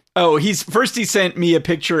 Oh, he sent me a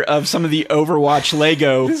picture of some of the Overwatch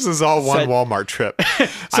Lego. This is all one Walmart trip.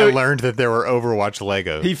 So I learned that there were Overwatch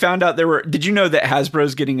Legos. He found out there were. Did you know that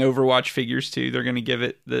Hasbro's getting Overwatch figures too? They're going to give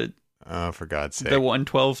it the. Oh, for God's sake! The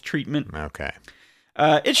 112 treatment. Okay.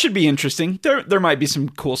 It should be interesting. There might be some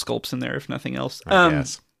cool sculpts in there, if nothing else.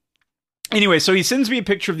 Yes. Anyway, so he sends me a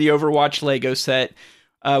picture of the Overwatch Lego set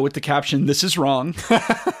with the caption, "This is wrong."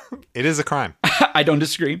 It is a crime. I don't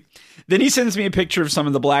disagree. Then he sends me a picture of some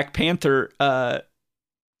of the Black Panther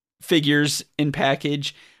figures in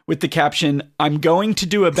package with the caption, "I'm going to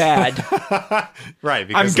do a bad." Right.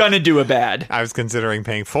 I'm going to do a bad. I was considering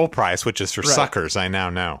paying full price, which is for suckers. I now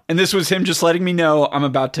know. And this was him just letting me know I'm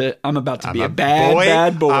about to be a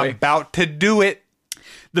bad boy. I'm about to do it.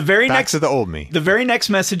 Back to the old me. The very next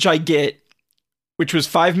message I get, which was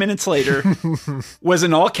 5 minutes later, was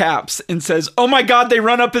in all caps and says, "Oh my God, they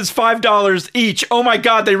run up as $5 each. Oh my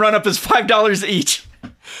God, they run up as $5 each."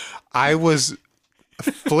 I was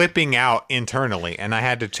flipping out internally, and I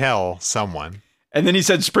had to tell someone. And then he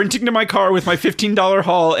said, "Sprinting to my car with my $15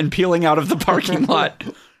 haul and peeling out of the parking lot."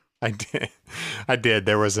 I did.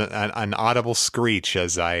 There was an audible screech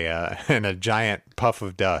as and a giant puff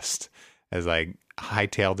of dust as I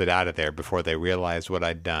hightailed it out of there before they realized what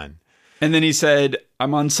I'd done. And then he said,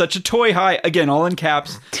 "I'm on such a toy high," again, all in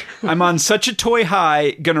caps. "I'm on such a toy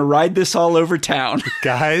high, gonna ride this all over town."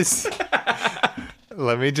 Guys,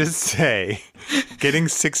 let me just say, getting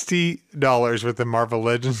 $60 worth of Marvel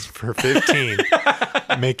Legends for $15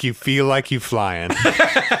 make you feel like you flying.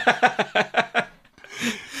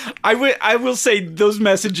 I will say those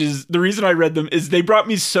messages, the reason I read them is they brought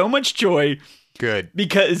me so much joy. Good.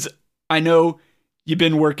 Because I know you've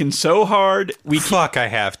been working so hard. I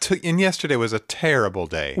have. And yesterday was a terrible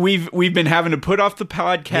day. We've been having to put off the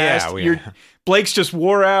podcast. Blake's just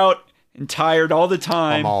wore out and tired all the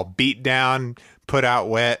time. I'm all beat down, put out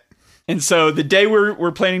wet. And so the day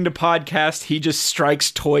we're planning to podcast, he just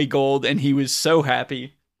strikes toy gold, and he was so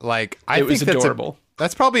happy. Like, it was adorable.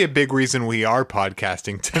 That's probably a big reason we are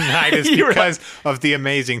podcasting tonight is because of the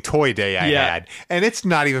amazing toy day I had. And it's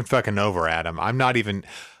not even fucking over, Adam. I'm not even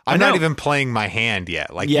playing my hand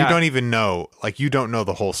yet. Like, you don't even know. Like, you don't know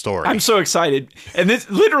the whole story. I'm so excited. And this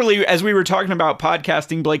literally, as we were talking about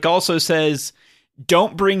podcasting, Blake also says,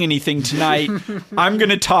 "Don't bring anything tonight. I'm going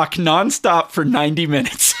to talk nonstop for 90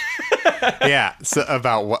 minutes." Yeah, so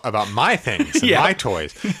about my things and my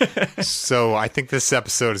toys. So I think this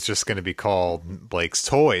episode is just going to be called Blake's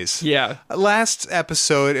Toys. Yeah. Last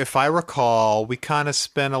episode, if I recall, we kind of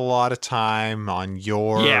spent a lot of time on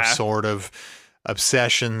your sort of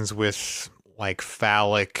obsessions with like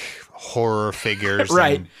phallic horror figures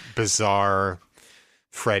and bizarre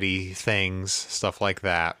Freddy things, stuff like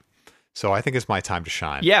that. So I think it's my time to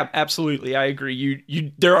shine. Yeah, absolutely. I agree.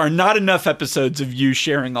 You there are not enough episodes of you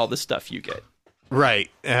sharing all the stuff you get.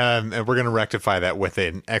 Right. And we're going to rectify that with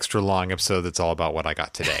an extra long episode that's all about what I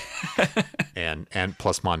got today. and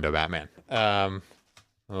plus Mondo Batman.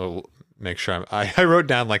 I'll make sure I wrote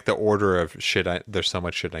down like the order of shit. There's so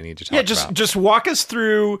much shit I need to talk about. Yeah, just walk us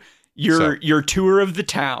through your tour of the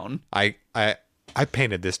town. I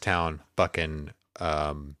painted this town fucking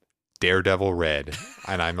Daredevil red,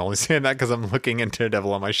 and I'm only saying that because I'm looking at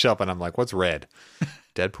Daredevil on my shelf, and I'm like, "What's red?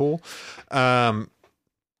 Deadpool."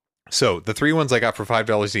 So the three ones I got for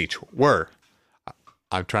 $5 each were,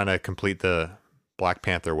 I'm trying to complete the Black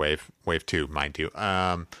Panther wave 2, mind you.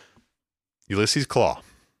 Ulysses Claw,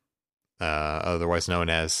 otherwise known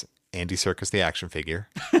as Andy Serkis the action figure.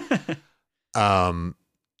 Dora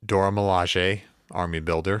Milaje, army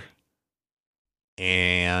builder,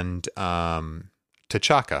 and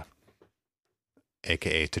T'Chaka,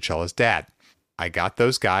 aka T'Challa's dad. I got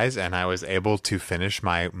those guys, and I was able to finish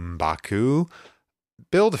my M'Baku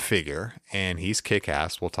Build-A-Figure, and he's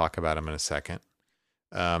kick-ass. We'll talk about him in a second.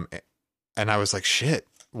 And I was like, shit.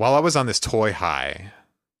 While I was on this toy high,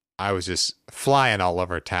 I was just flying all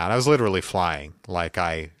over town. I was literally flying. Like,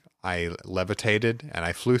 I levitated, and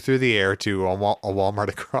I flew through the air to a Walmart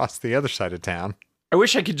across the other side of town. I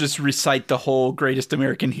wish I could just recite the whole Greatest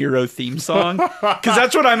American Hero theme song, because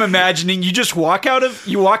that's what I'm imagining. You just walk out of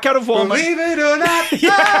Walmart, Believe it or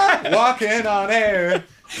not, I'm walking on air.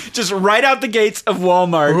 just right out the gates of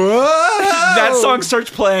Walmart. Whoa! That song starts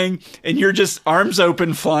playing, and you're just arms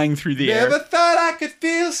open, flying through the Never air. thought I could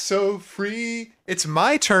feel so free. It's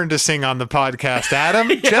my turn to sing on the podcast, Adam.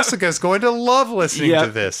 Jessica's going to love listening Yep.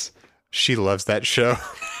 to this. She loves that show.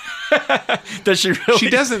 Does she really? She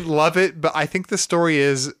doesn't love it, but I think the story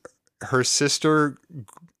is her sister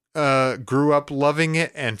grew up loving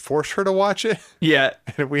it and forced her to watch it. Yeah.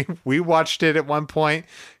 And we watched it at one point.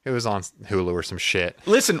 It was on Hulu or some shit.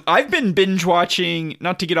 Listen, I've been binge watching,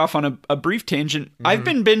 not to get off on a brief tangent, I've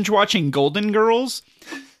been binge watching Golden Girls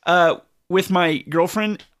with my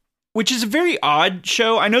girlfriend, which is a very odd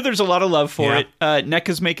show. I know there's a lot of love for Yeah. it.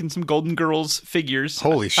 NECA's making some Golden Girls figures.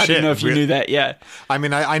 Holy I shit. didn't know if you knew that. Yeah. I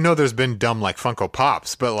mean, I know there's been dumb like Funko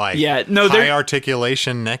Pops, but like Yeah, no, high they're-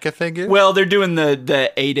 articulation NECA figures? Well, they're doing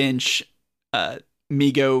the 8-inch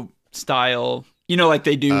Mego style. You know, like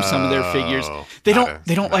they do some of their figures. They don't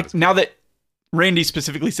not like, as now that Randy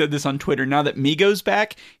specifically said this on Twitter, now that Mego's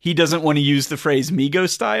back, he doesn't want to use the phrase Mego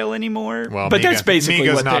style anymore. Well, but that's basically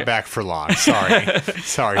Migo's what not they're- back for long. Sorry.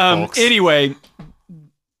 Sorry, folks. Anyway,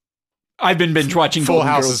 I've been binge watching Full Golden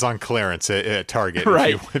House Girls. is on clearance at Target.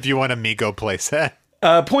 Right. If you want a Migo playset.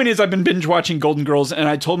 Point is, I've been binge watching Golden Girls, and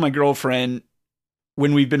I told my girlfriend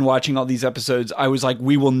when we've been watching all these episodes, I was like,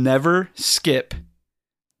 we will never skip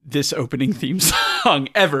this opening theme song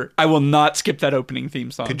ever. I will not skip that opening theme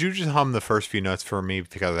song. Could you just hum the first few notes for me?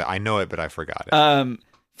 Because I know it, but I forgot it.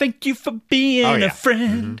 Thank you for being Oh, yeah. a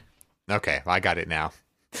friend. Okay, I got it now.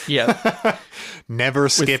 Yeah. Never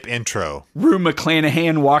skip intro. Rue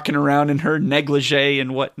McClanahan walking around in her negligee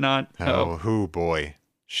and whatnot. Oh, who boy.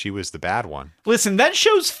 She was the bad one. Listen, that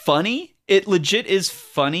show's funny. It legit is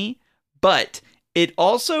funny, but it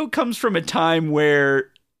also comes from a time where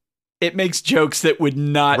it makes jokes that would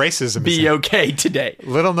not Racism be is okay today.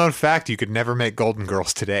 Little known fact, you could never make Golden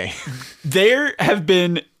Girls today. There has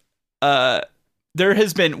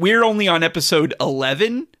been, we're only on episode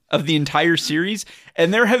 11 of the entire series,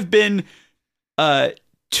 and there have been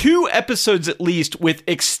 2 episodes at least with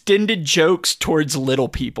extended jokes towards little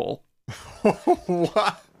people.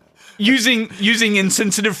 What? Using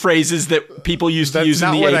insensitive phrases that people used to That's use in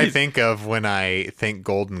not the what 80s. I think of when I think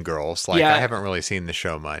Golden Girls. Like, Yeah. I haven't really seen the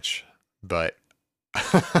show much, but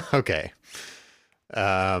okay.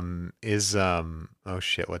 Oh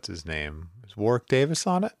shit, what's his name? Is Warwick Davis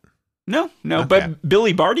on it? No, Okay. but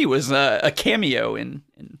Billy Barty was a cameo in.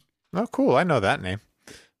 Oh, cool. I know that name.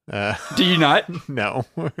 Do you not? No.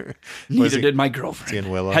 Neither he- did my was he girlfriend.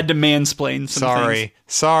 in Willow? Had to mansplain some things.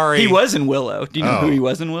 Sorry. He was in Willow. Do you know who Oh. he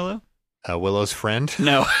was in Willow? Willow's friend.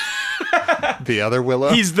 No. The other Willow.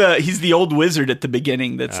 He's the old wizard at the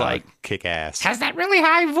beginning that's like kick ass. has that really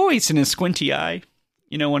high voice and a squinty eye.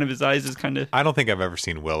 You know, one of his eyes is kind of, I don't think I've ever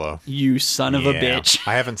seen Willow. you son of a Yeah. bitch.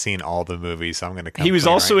 I haven't seen all the movies, so I'm going to come He was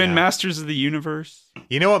clean also right in now. Masters of the Universe.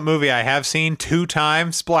 You know what movie I have seen 2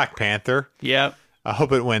 times? Black Panther. Yeah. I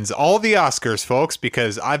hope it wins all the Oscars, folks,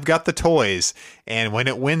 because I've got the toys. And when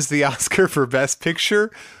it wins the Oscar for Best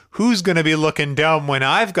Picture, who's going to be looking dumb when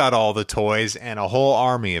I've got all the toys and a whole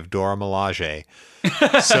army of Dora Milaje?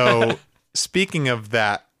 So, speaking of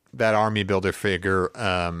that army builder figure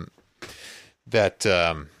that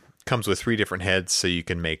comes with 3 different heads, so you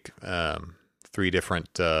can make 3 different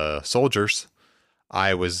soldiers.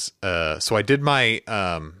 I did my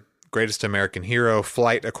Greatest American Hero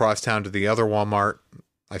flight across town to the other Walmart.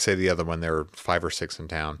 I say the other one, there were 5 or 6 in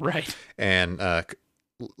town. Right. And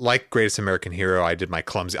like Greatest American Hero, I did my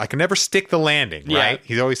clumsy. I can never stick the landing, Yeah. right?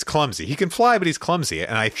 He's always clumsy. He can fly, but he's clumsy.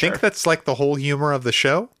 And I think that's like the whole humor of the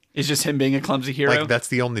show. It's just him being a clumsy hero. Like that's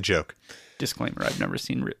the only joke. Disclaimer, I've never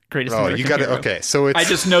seen Greatest Oh, American you got it. Hero. Okay, so it's I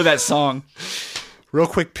just know that song. real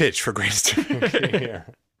quick pitch for Greatest American Hero.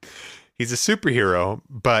 He's a superhero,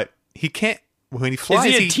 but he can't when he Is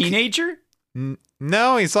flies. he a teenager?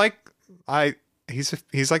 No, he's like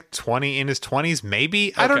he's like 20 in his 20s,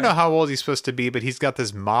 maybe. I don't Okay. know how old he's supposed to be, but he's got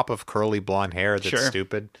this mop of curly blonde hair that's Sure.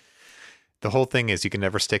 stupid. The whole thing is you can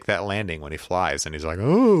never stick that landing when he flies, and he's like,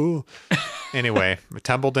 "Oh." Anyway, I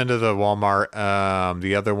tumbled into the Walmart,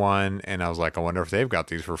 the other one, and I was like, "I wonder if they've got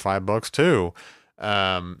these for $5 too."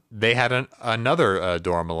 They had another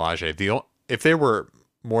Dora Milaje. If there were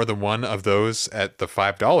more than one of those at the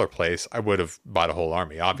 $5 place, I would have bought a whole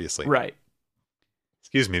army, obviously. Right.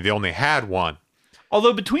 Excuse me, they only had one.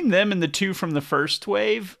 Although between them and the 2 from the first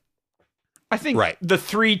wave, I think Right. the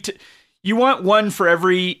 3 you want one for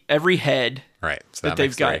every head Right. So that they've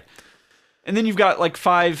makes got. 3. And then you've got like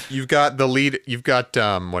 5. You've got the lead. You've got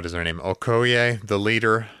what is her name? Okoye, the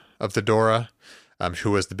leader of the Dora,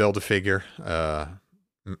 who was the Build-A-Figure,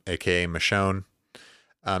 aka Michonne.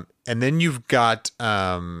 And then you've got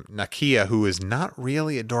Nakia, who is not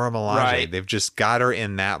really a Dora Milaje. Right. They've just got her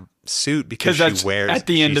in that suit because 'Cause that's she wears at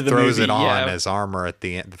the end she of the throws movie, it on yeah. as armor at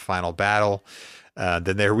the final battle. Then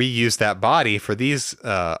they reuse that body for these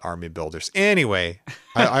army builders. Anyway,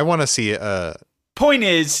 I want to see. Point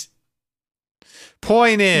is,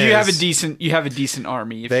 Point is, you have a decent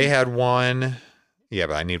army. They had one. Yeah,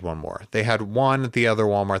 but I need one more. They had one at the other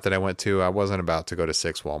Walmart that I went to. I wasn't about to go to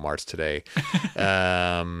 6 Walmarts today.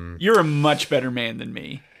 You're a much better man than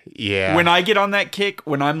me. Yeah. When I get on that kick,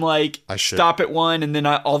 when I'm like, I should- stop at one, and then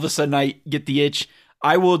all of a sudden I get the itch,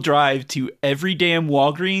 I will drive to every damn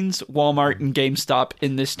Walgreens, Walmart, and GameStop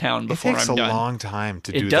in this town it before takes I'm a done. long time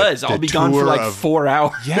to do It does. the I'll be gone for tour like of- 4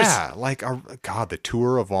 hours. Yeah, like, God, the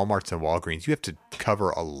tour of Walmarts and Walgreens, you have to cover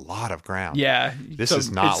a lot of ground. Yeah. This So is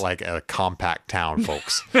not it's- like a compact town,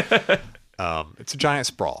 folks. It's a giant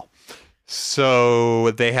sprawl.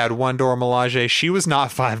 So they had one Dora Milaje. She was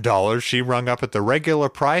not $5. She rung up at the regular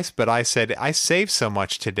price, but I said, I saved so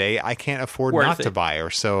much today, I can't afford Worth not to it. buy her.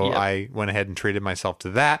 So Yep. I went ahead and treated myself to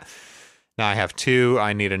that. Now I have 2.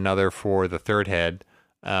 I need another for the third head.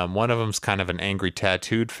 One of them's kind of an angry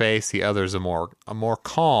tattooed face. The other's a more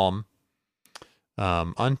calm,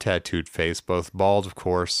 untattooed face, both bald, of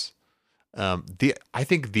course. I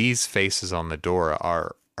think these faces on the Dora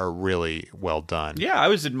are really well done. Yeah, I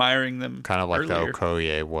was admiring them. Kind of like earlier. the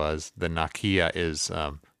Okoye was. The Nakia is,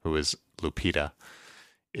 who is Lupita,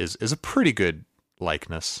 is a pretty good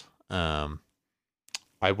likeness.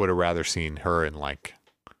 I would have rather seen her in like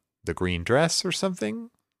the green dress or something,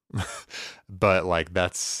 but like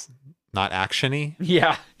that's not actiony.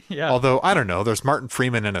 Yeah. Yeah. Although I don't know, there's Martin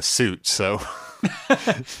Freeman in a suit, so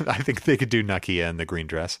I think they could do Nakia in the green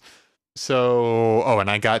dress. So,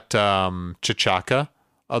 and I got Chachaka,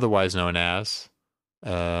 otherwise known as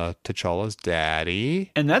T'Challa's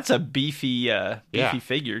daddy. And that's a beefy Yeah.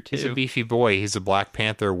 figure too. He's a beefy boy. He's a Black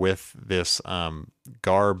Panther with this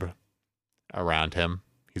garb around him.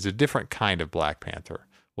 He's a different kind of Black Panther.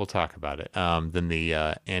 We'll talk about it. Then the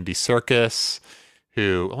Andy Serkis,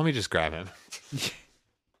 who, let me just grab him.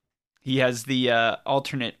 He has the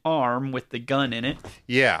alternate arm with the gun in it.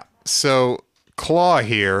 Yeah. So Claw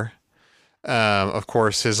here, of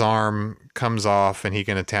course, his arm comes off and he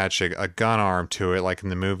can attach a gun arm to it, like in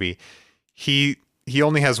the movie. He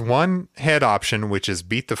only has one head option, which is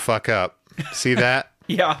beat the fuck up. See that?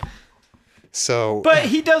 Yeah. So, But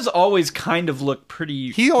he does always kind of look pretty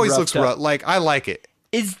he always roughed looks up. rough. Like, I like it.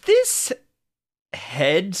 Is this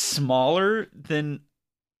head smaller than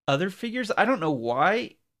other figures? I don't know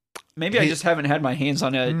why. Maybe I He- just haven't had my hands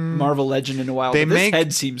on a Marvel Legend in a while. They But this make-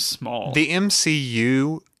 head seems small. The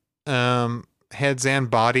MCU heads and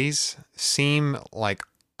bodies seem like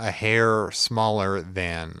a hair smaller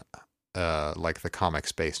than like the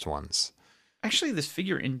comics-based ones. Actually, this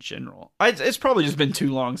figure in general, it's probably just been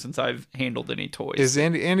too long since I've handled any toys. Is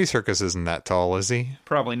Andy Serkis isn't that tall, is he?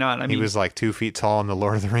 Probably not. I mean, He was like 2 feet tall in the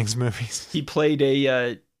Lord of the Rings movies. he played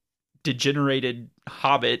a degenerated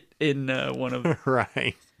hobbit in one of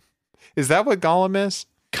Right. Is that what Gollum is?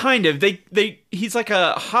 kind of he's like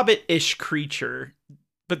a hobbit-ish creature,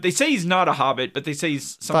 but they say he's not a hobbit, but they say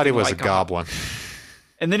he's something Thought he was like a goblin.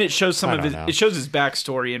 And then it shows some I of don't his know. it shows his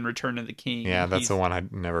backstory in Return of the King. Yeah, that's He's- the one I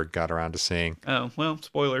never got around to seeing. Oh, well,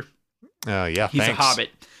 spoiler. Oh, yeah, He's thanks. a hobbit.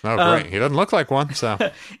 Oh, great. He doesn't look like one, so.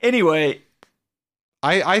 Anyway,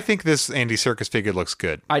 I think this Andy Serkis figure looks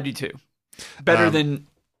good. I do too. Better Um, than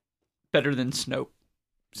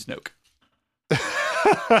Snoke.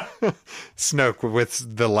 Snoke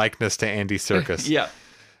with the likeness to Andy Serkis. Yeah.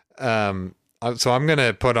 So I'm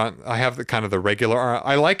gonna put on. I have the kind of the regular arm.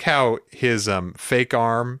 I like how his fake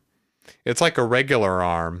arm. It's like a regular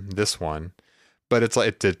arm. This one, but it's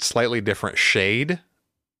like it's a slightly different shade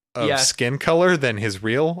of Yeah. skin color than his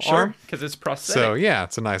real Sure, arm. because it's prosthetic. So yeah,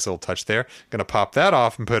 it's a nice little touch there. Gonna pop that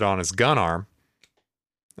off and put on his gun arm.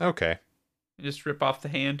 Okay. Just rip off the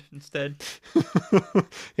hand instead.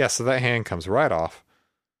 Yeah, so that hand comes right off.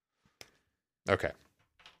 Okay.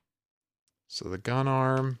 So the gun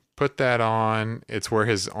arm, put that on. It's where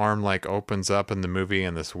his arm like opens up in the movie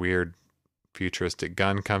and this weird futuristic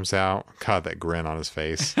gun comes out. God, that grin on his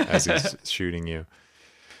face as he's shooting you.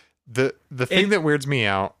 The thing that weirds me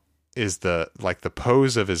out is the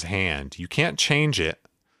pose of his hand. You can't change it,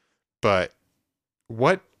 but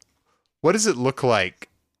what does it look like?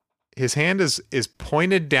 His hand is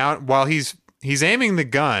pointed down while he's aiming the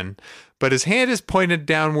gun, but his hand is pointed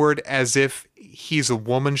downward as if he's a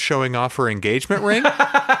woman showing off her engagement ring.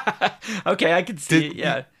 Okay, I can see it.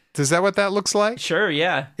 Yeah, Is that what that looks like? sure.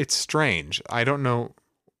 Yeah, It's strange. I don't know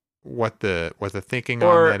what the thinking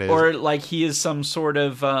or on that is. or like he is some sort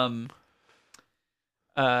of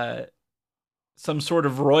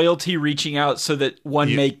royalty reaching out so that one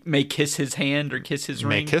You- may kiss his hand or kiss his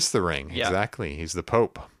may ring. kiss the ring. Yeah. Exactly. He's the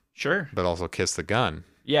Pope, Sure. but also kiss the gun.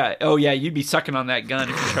 Yeah. Oh yeah, you'd be sucking on that gun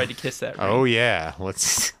if you tried to kiss that ring. Oh yeah.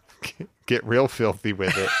 Let's get real filthy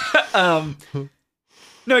with it.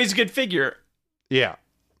 No, he's a good figure. Yeah.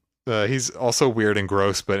 He's also weird and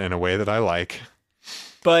gross, but in a way that I like.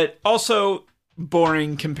 But also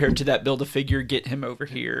boring compared to that Build-A-Figure. Get him over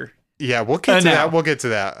here. Yeah, we'll get to now. that. We'll get to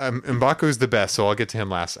that. M'Baku's the best, so I'll get to him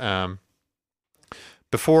last.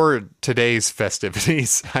 Before today's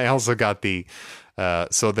festivities, I also got the.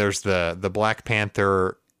 So there's the Black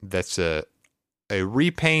Panther. That's a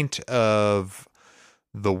repaint of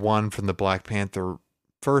the one from the Black Panther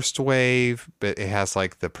first wave, but it has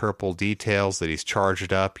like the purple details that he's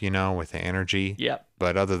charged up, with the energy. Yep.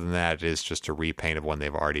 But other than that, it is just a repaint of one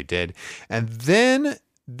they've already did. And then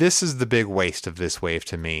this is the big waste of this wave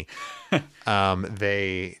to me.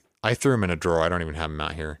 I threw him in a drawer. I don't even have him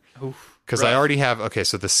out here because I rough. already have. Okay,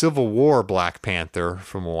 so the Civil War Black Panther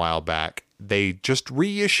from a while back, they just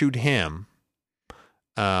reissued him.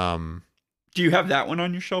 Do you have that one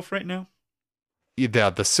on your shelf right now? Yeah,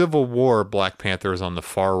 the Civil War Black Panther is on the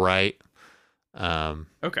far right,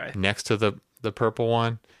 Okay. next to the purple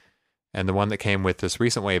one. And the one that came with this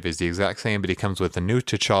recent wave is the exact same, but he comes with a new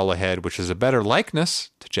T'Challa head, which is a better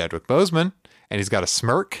likeness to Chadwick Boseman, and he's got a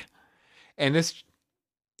smirk. And it's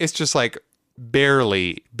just like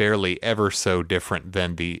barely ever so different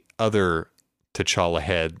than the other T'Challa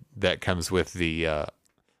head that comes with the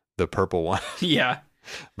purple one. Yeah.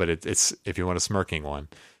 But it's if you want a smirking one.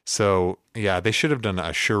 So yeah, they should have done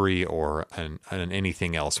a Shuri or an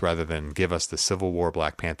anything else rather than give us the Civil War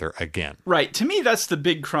Black Panther again. Right. To me, that's the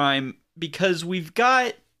big crime because we've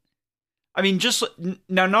got. I mean, just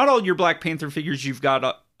now, not all your Black Panther figures you've got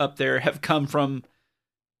up there have come from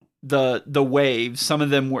the wave. Some of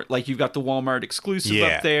them were like you've got the Walmart exclusive Yeah.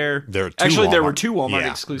 up there. There are There were Walmart- two Walmart yeah,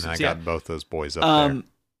 exclusives. I Yeah. got both those boys up there.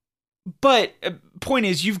 But point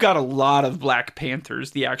is, you've got a lot of Black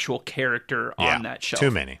Panthers, the actual character, Yeah, on that shelf. too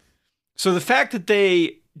many. So the fact that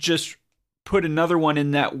they just put another one in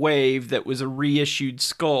that wave that was a reissued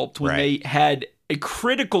sculpt when Right. they had a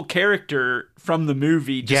critical character from the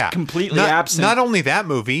movie just completely not, absent. Not only that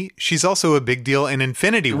movie, she's also a big deal in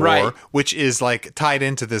Infinity War, Right. which is like tied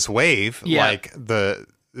into this wave. Yeah. Like the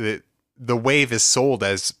wave is sold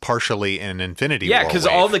as partially an Infinity War. Yeah, because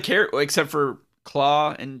all the characters, except for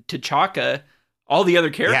Claw and T'Chaka, all the other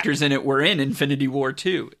characters in it were in Infinity War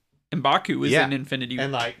too. M'Baku was in Infinity War.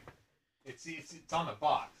 and like it's on the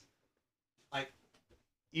box. Like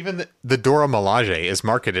even the Dora Milaje is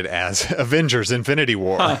marketed as Avengers Infinity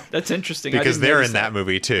War Huh, that's interesting. I because didn't they're notice in that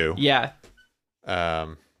movie too. Yeah.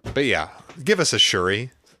 But yeah, give us a Shuri.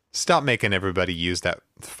 Stop making everybody use that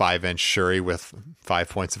 5-inch Shuri with 5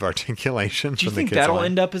 points of articulation. Do you from think the kids that'll line.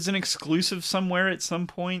 end up as an exclusive somewhere at some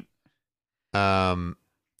point?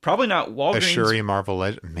 Probably not A Walgreens. Shuri Marvel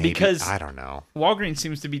Legend? Maybe. Because- I don't know. Walgreens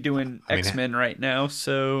seems to be doing I mean, X-Men right now,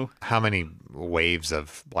 so How many waves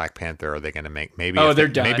of Black Panther are they going to make? Maybe. Oh, if they're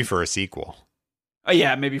they- done. Maybe for a sequel. oh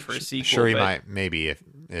yeah, maybe for a sequel. Shuri but, might. Maybe if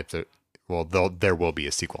there will be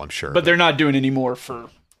a sequel. I'm sure. but they're not doing any more for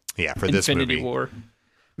yeah, for this Infinity movie, War.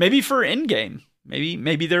 Maybe for Endgame.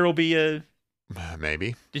 Maybe there will be a.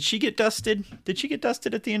 maybe. Did she get dusted? Did she get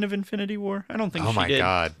dusted at the end of Infinity War? I don't think Oh she my did.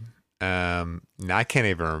 god. Now I can't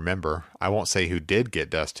even remember. I won't say who did get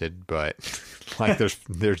dusted, but like there's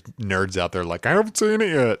nerds out there like I haven't seen it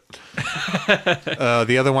yet.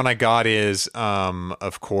 The other one I got is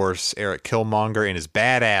of course Eric Killmonger in his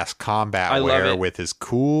badass combat I love wear it. with his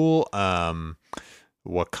cool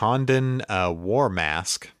Wakandan war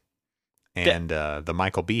mask and the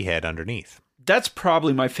Michael B head underneath. That's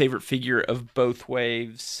probably my favorite figure of both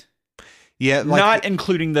waves. Yeah, like Not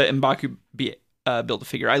including the M'Baku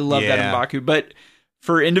Build-A-Figure. I love that Yeah. M'Baku, but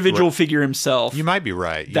for individual figure himself, you might be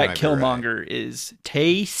right. You that might be right. Killmonger is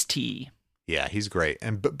tasty. Yeah, he's great.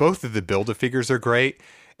 And both of the Build-A-Figures are great.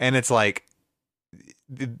 And it's like,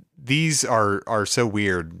 these are so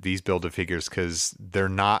weird, these Build-A-Figures, because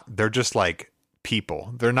they're just like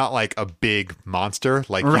people. They're not like a big monster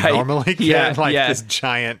like Right. you normally get, Yeah, like yeah. this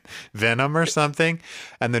giant Venom or something.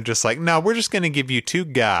 And they're just like, no, we're just going to give you two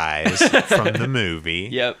guys from the movie.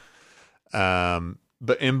 Yep.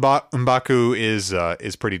 But M'Baku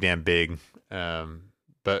is pretty damn big.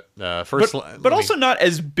 But first, But also not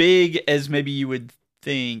as big as maybe you would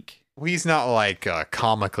think. he's not like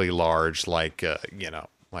comically large, like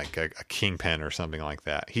like a Kingpin or something like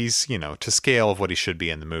that. He's to scale of what he should be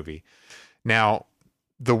in the movie. Now,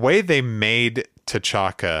 the way they made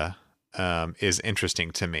T'Chaka is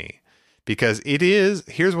interesting to me because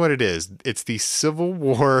here's what it is. It's the Civil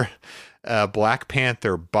War Black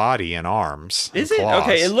Panther body and arms. Is and it? claws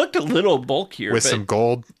Okay, it looked a little bulkier. with but some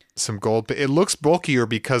gold. But it looks bulkier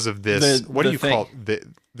because of this. What do the you thing. call it?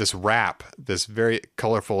 This wrap? This very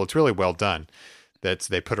colorful. It's really well done.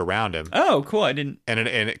 They put around him, Oh, cool. I didn't. and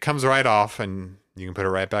it comes right off, and you can put it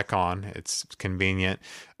right back on. It's convenient.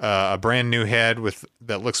 A brand new head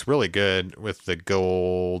that looks really good with the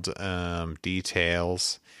gold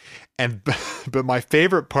details. And but my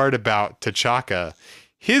favorite part about T'Chaka,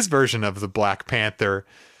 his version of the Black Panther,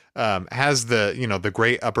 has the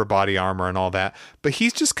great upper body armor and all that, but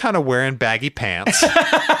he's just kind of wearing baggy pants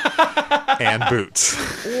and boots.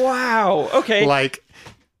 Wow. Okay. Like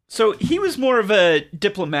So he was more of a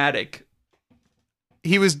diplomatic.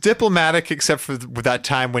 he was diplomatic, except for that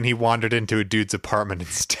time when he wandered into a dude's apartment and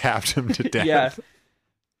stabbed him to death. Yeah.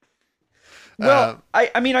 Well,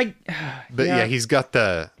 I mean, But yeah, he's got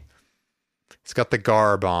the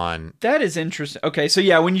garb on. that is interesting. Okay, so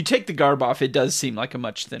yeah, when you take the garb off, it does seem like a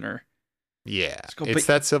much thinner. Yeah, go it's big-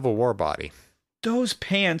 that Civil War body. Those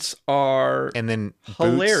pants are And then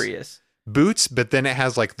hilarious. Boots, but then it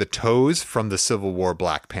has like the toes from the Civil War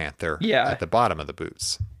Black Panther Yeah. at the bottom of the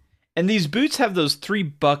boots. And these boots have those 3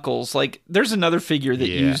 buckles. Like, there's another figure that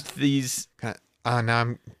Yeah. used these. Now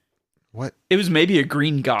I'm what? It was maybe a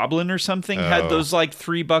Green Goblin or something. Had Oh. those like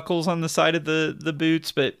 3 buckles on the side of the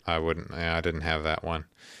boots, but I didn't have that one.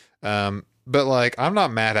 But like I'm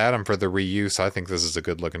not mad at him for the reuse. I think this is a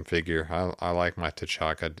good looking figure. I like my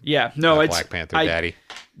T'Chaka. yeah, no, my it's Black Panther daddy.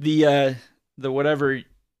 the whatever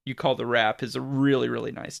you call the wrap is a really,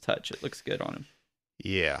 really nice touch. It looks good on him.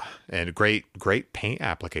 Yeah, and great paint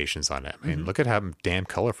applications on it. I mean, look at how damn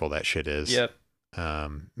colorful that shit is. Yep.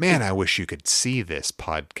 Man, I wish you could see this,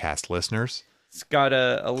 podcast listeners. It's got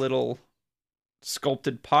a little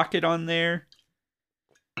sculpted pocket on there.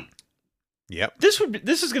 Yep. This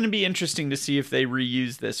is going to be interesting to see if they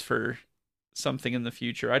reuse this for something in the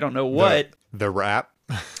future. I don't know what. The wrap.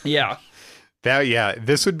 Yeah.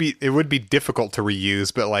 It would be difficult to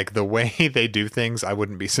reuse, but like the way they do things, I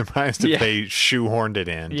wouldn't be surprised if Yeah. they shoehorned it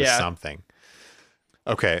in to Yeah. something.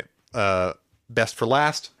 Okay. Best for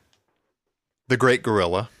last. The Great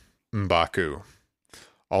Gorilla, M'Baku.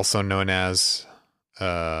 Also known as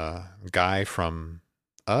guy from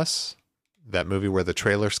Us. That movie where the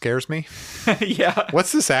trailer scares me. Yeah.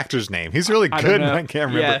 What's this actor's name? He's really I good. don't know. I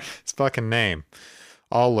can't remember Yeah. his fucking name.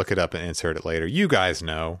 I'll look it up and insert it later. You guys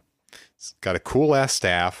know. He's got a cool ass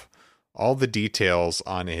staff. All the details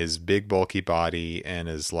on his big bulky body and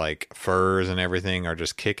his like furs and everything are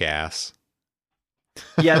just kick ass.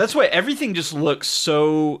 Yeah, that's why everything just looks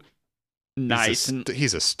so nice and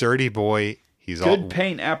He's a sturdy boy. He's good all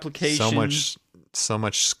paint application. so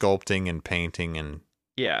much sculpting and painting, and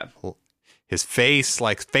Yeah. his face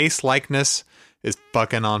likeness is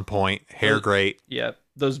fucking on point. Hair great. Yeah.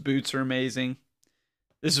 Those boots are amazing.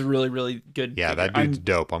 This is a really, really good. Yeah, figure. that dude's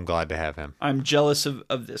dope. I'm glad to have him. I'm jealous of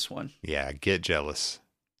this one. Yeah, get jealous.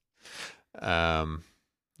 I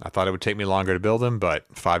thought it would take me longer to build him,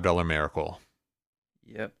 but $5 miracle.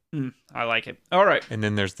 Yep. I like it. All right. And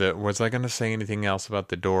then there's was I going to say anything else about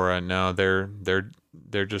the Dora? No, they're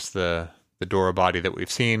just the Dora body that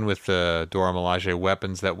we've seen with the Dora Milaje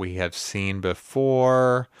weapons that we have seen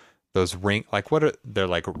before. Those they're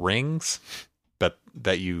like rings, but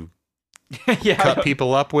that you Yeah. cut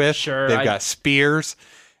people up with. Sure, They've got spears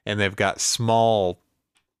and they've got small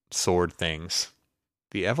sword things.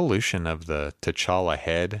 The evolution of the T'Challa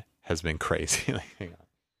head has been crazy. Hang on.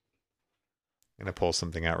 I'm going to pull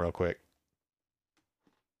something out real quick.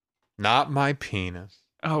 Not my penis.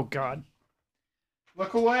 Oh God.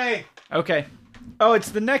 Look away. Okay. Oh, it's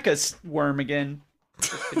the NECA worm again.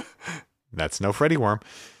 That's no Freddy worm.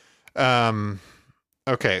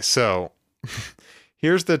 Okay, so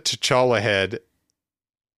here's the T'Challa head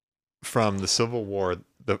from the Civil War.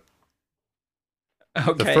 The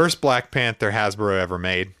Okay. first Black Panther Hasbro ever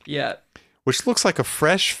made, Yeah. which looks like a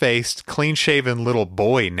fresh-faced, clean-shaven little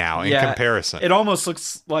boy now in Yeah. comparison. It almost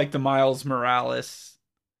looks like the Miles Morales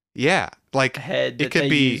Yeah, like head. it that could they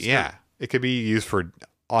be. used for- Yeah, it could be used for.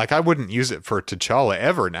 Like I wouldn't use it for T'Challa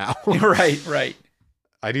ever now. right.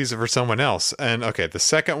 I'd use it for someone else. And okay, the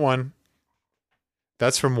second one,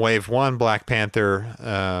 that's from Wave 1 Black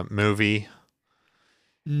Panther movie.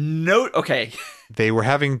 Note. Okay. They were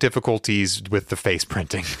having difficulties with the face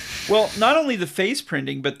printing. Well, not only the face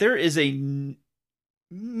printing, but there is a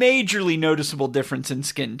majorly noticeable difference in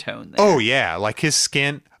skin tone there. Oh yeah, like his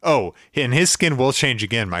skin. Oh, and his skin will change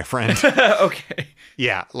again, my friend. Okay.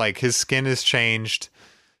 Yeah, like his skin has changed.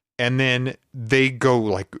 And then they go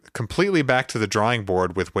like completely back to the drawing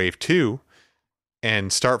board with Wave 2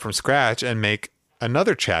 and start from scratch and make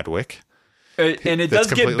another Chadwick. And it that's does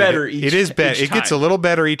get completely better di- each It is better. each It gets a time. little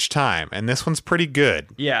better each time. And this one's pretty good.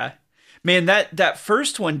 Yeah. Man, that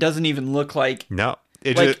first one doesn't even look like No,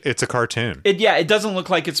 it's a cartoon. it doesn't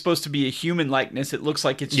look like it's supposed to be a human likeness. It looks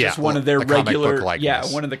like it's Yeah, just one of their a comic book regular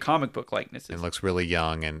likeness. one of the comic book likenesses. It looks really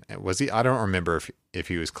young. And was he? I don't remember if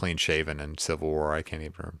he was clean shaven in Civil War. I can't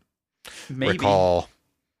even Maybe. recall.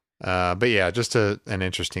 But yeah, just an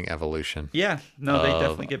interesting evolution. Yeah. No, they of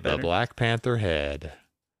definitely get better. The Black Panther head.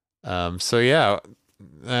 So yeah,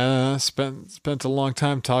 spent a long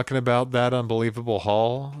time talking about that unbelievable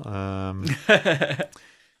haul.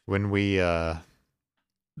 When we The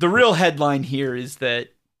real headline here is that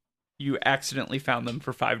you accidentally found them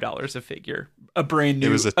for $5 a figure. A brand new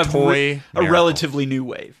it was a a toy, a miracle. relatively new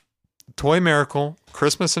wave. Toy miracle,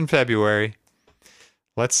 Christmas in February.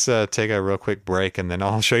 Let's take a real quick break, and then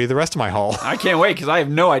I'll show you the rest of my haul. I can't wait because I have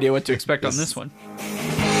no idea what to expect on This- this one.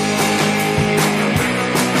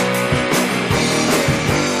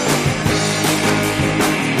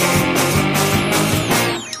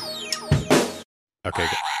 Okay.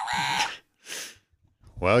 Good.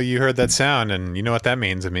 Well, you heard that sound, and you know what that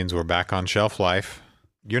means. It means we're back on shelf life.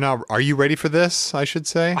 Are you ready for this, I should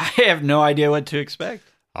say? I have no idea what to expect.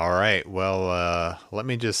 All right. Well,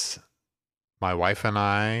 my wife and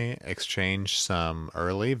I exchanged some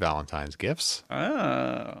early Valentine's gifts,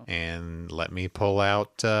 Oh. and let me pull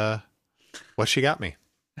out what she got me.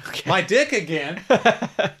 Okay. My dick again.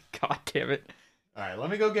 God damn it. All right, let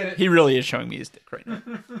me go get it. He really is showing me his dick right now.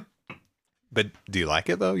 But do you like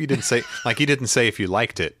it though? You didn't say if you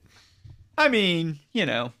liked it. I mean, you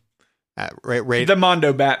know, Rate the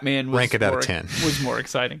Mondo Batman was rank it out of more- 10. was more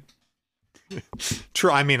exciting.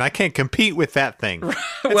 True. I mean, I can't compete with that thing.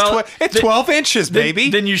 Well, It's 12 inches, baby.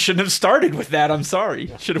 Then you shouldn't have started with that. I'm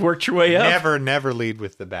sorry. Should have worked your way up. Never lead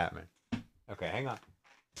with the Batman. Okay, hang on.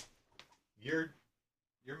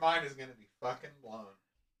 Your mind is gonna be fucking blown.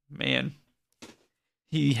 Man.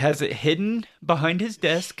 He has it hidden behind his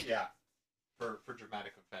desk. Yeah, for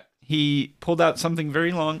dramatic effect. He pulled out something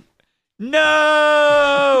very long.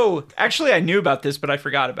 No! Actually, I knew about this, but I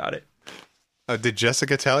forgot about it. Did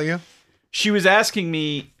Jessica tell you? She was asking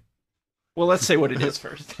me. Well, let's say what it is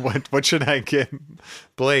first. What should I get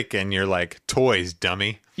Blake? And you're like, toys,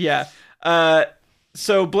 dummy. Yeah.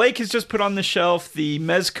 So Blake has just put on the shelf the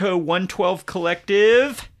Mezco 112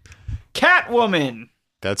 Collective Catwoman.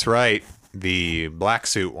 That's right, the black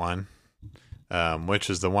suit one, which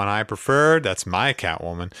is the one I preferred. That's my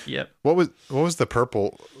Catwoman. Yep. What was the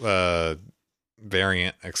purple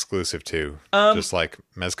variant exclusive to? Just like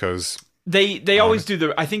Mezco's. They always do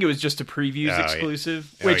the. I think it was just a previews Oh, yeah.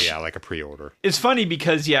 exclusive, Oh which yeah, like a pre-order. is funny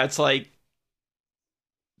because it's like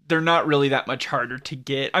they're not really that much harder to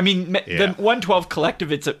get. I mean, Yeah. the 112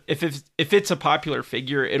 Collective. If it's a popular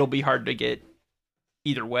figure, it'll be hard to get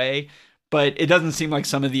either way. But it doesn't seem like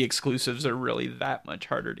some of the exclusives are really that much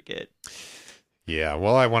harder to get. Yeah,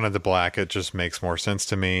 well, I wanted the black. It just makes more sense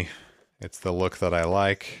to me. It's the look that I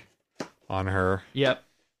like on her. Yep.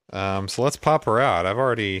 So let's pop her out. I've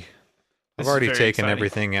already This is very taken exciting.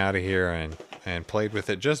 everything out of here and played with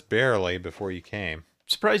it just barely before you came.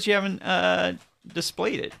 Surprised you haven't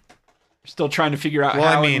displayed it. Still trying to figure out Well,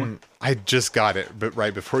 how. I and mean, I just got it, but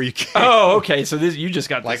right before you came. oh, okay. So you just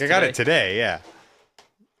got this like I got it today. today. Yeah,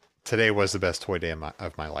 today was the best toy day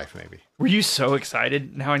of my life, maybe. Were you so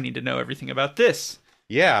excited? Now I need to know everything about this.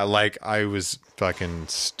 Yeah, like I was fucking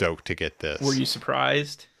stoked to get this. Were you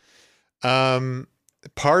surprised?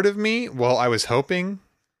 Part of me, well, I was hoping.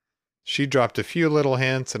 She dropped a few little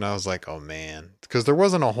hints, and I was like, "Oh man," because there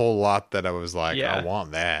wasn't a whole lot that I was like, Yeah. "I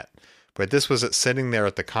want that." But this was sitting there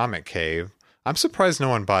at the comic cave. I'm surprised no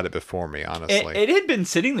one bought it before me, honestly. It had been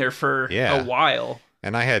sitting there for Yeah. a while.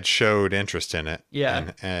 And I had showed interest in it.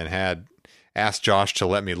 Yeah. And had asked Josh to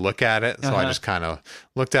let me look at it. So I Uh-huh. just kind of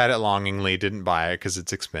looked at it longingly, didn't buy it because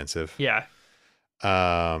it's expensive. Yeah,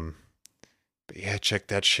 But yeah, check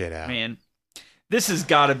that shit out. man. This has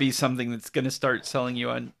got to be something that's going to start selling you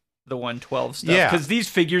on the 112 stuff. Yeah. Because these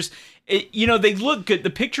figures, they look good. The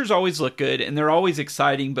pictures always look good, and they're always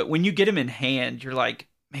exciting. But when you get them in hand, you're like,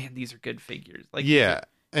 man, these are good figures. Like, Yeah.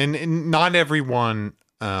 And not everyone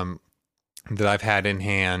that I've had in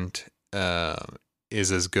hand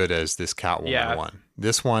is as good as this Catwoman one.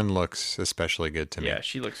 This one looks especially good to me. Yeah,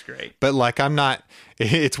 she looks great. But like, I'm not.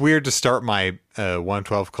 It's weird to start my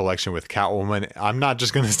 112 collection with Catwoman. I'm not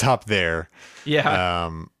just going to stop there. Yeah.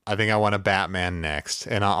 I think I want a Batman next,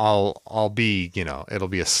 and I'll be, it'll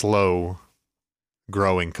be a slow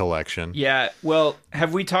growing collection. Yeah. Well,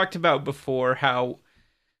 have we talked about before how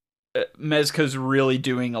Mezco's really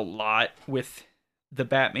doing a lot with the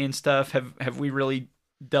Batman stuff? Have we really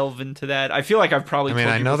delved into that? I feel like I've probably.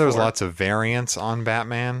 I know before. there's lots of variants on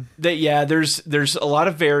Batman. There's a lot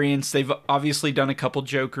of variants. They've obviously done a couple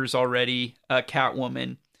Jokers already,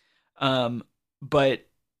 Catwoman, but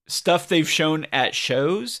stuff they've shown at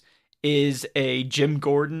shows is a Jim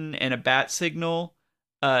Gordon and a Bat Signal.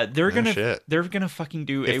 They're gonna fucking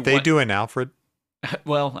do if they do an Alfred.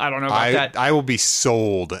 Well, I don't know about that. I will be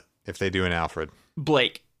sold if they do an Alfred.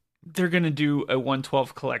 Blake, they're gonna do a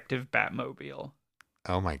 112 collective Batmobile.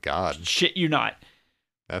 Oh my God! Shit, you not.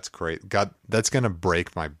 That's great. God, that's gonna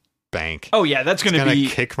break my bank. Oh yeah, that's gonna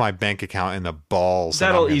kick my bank account in the balls.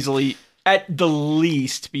 That'll easily, at the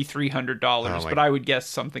least, be $300. Oh but I would guess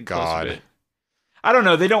something close God. to it. I don't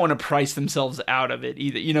know. They don't want to price themselves out of it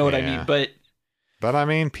either. You know what I mean? But I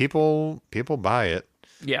mean, people buy it.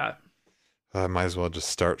 yeah. I might as well just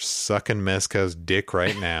start sucking Mezco's dick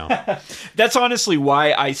right now. That's honestly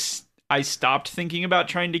why I stopped thinking about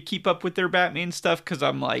trying to keep up with their Batman stuff, because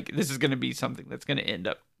I'm like, this is going to be something that's going to end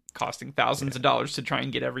up costing thousands of dollars to try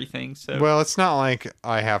and get everything. So well, it's not like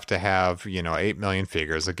I have to have 8 million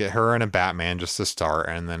figures. I get her and a Batman just to start,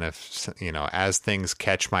 and then if as things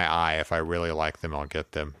catch my eye, if I really like them, I'll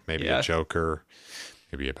get them. Maybe a Joker,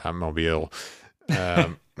 maybe a Batmobile.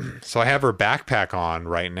 So I have her backpack on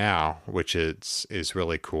right now, which is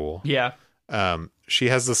really cool. Yeah. She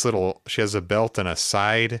has a belt and a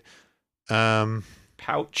side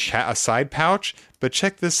pouch. A side pouch, but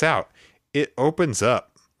check this out. It opens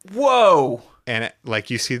up. Whoa. And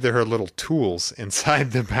you see her little tools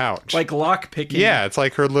inside the pouch. Like lock picking. Yeah, it's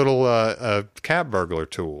like her little cat burglar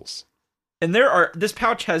tools. And this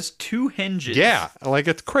pouch has 2 hinges. Yeah,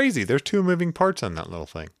 it's crazy. There's 2 moving parts on that little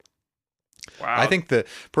thing. Wow. I think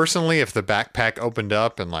personally, if the backpack opened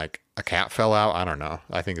up and a cat fell out, I don't know.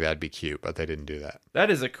 I think that'd be cute, but they didn't do that. That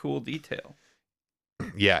is a cool detail.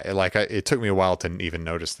 Yeah, it took me a while to even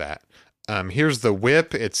notice that. Here's the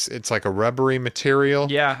whip. It's like a rubbery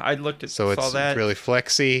material. Yeah, I looked at so saw that. It's really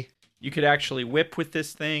flexy. You could actually whip with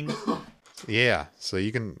this thing. Yeah, so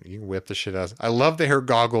you can whip the shit out. I love that her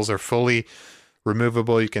goggles are fully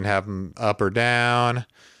removable. You can have them up or down.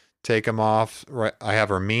 Take them off. Right, I have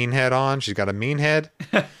her mean head on. She's got a mean head.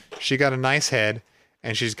 She got a nice head,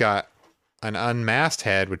 and she's got an unmasked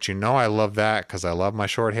head, which I love that because I love my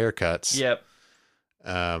short haircuts. Yep.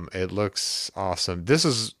 It looks awesome. This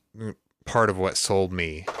is part of what sold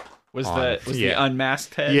me. Was the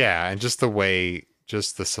unmasked head? Yeah, and just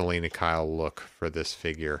the Selena Kyle look for this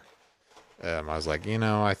figure. I was like,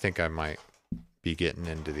 I think I might be getting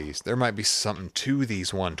into these. There might be something to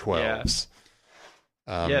these 112s.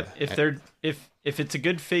 Yeah. If it's a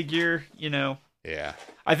good figure, Yeah.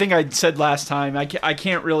 I think I said last time I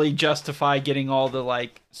can't really justify getting all the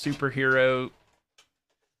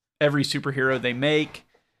every superhero they make,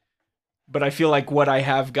 but I feel like what I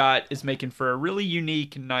have got is making for a really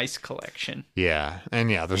unique, nice collection. Yeah, and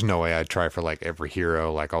there's no way I'd try for every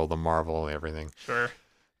hero, all the Marvel and everything. Sure.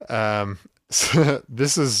 So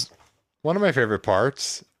this is one of my favorite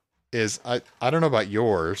parts. Is I don't know about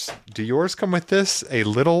yours. Do yours come with this? It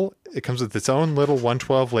comes with its own little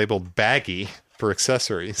 112 labeled baggie for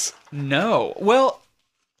accessories. No. Well,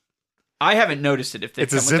 I haven't noticed it.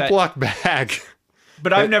 It's a Ziploc bag.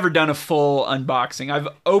 But I've never done a full unboxing. I've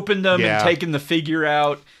opened them and taken the figure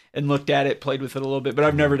out and looked at it, played with it a little bit, but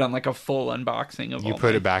I've never done a full unboxing of it. You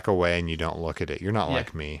put it back away and you don't look at it. You're not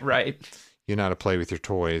like me. Right. You know how to play with your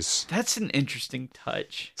toys. That's an interesting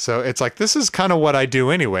touch. So it's this is kind of what I do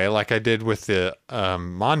anyway, like I did with the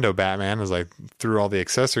Mondo Batman, as I threw all the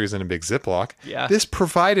accessories in a big Ziploc. Yeah. This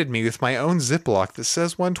provided me with my own Ziploc that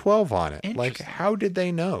says 112 on it. How did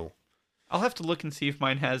they know? I'll have to look and see if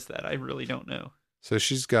mine has that. I really don't know. So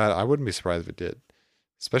she's got, I wouldn't be surprised if it did.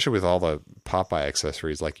 Especially with all the Popeye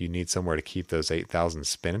accessories, you need somewhere to keep those 8,000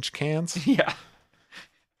 spinach cans. Yeah.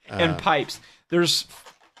 And pipes. There's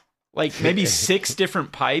maybe 6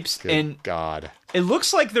 different pipes. Good God. It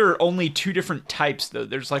looks like there are only 2 different types, though.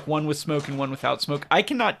 There's one with smoke and one without smoke. I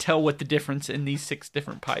cannot tell what the difference in these 6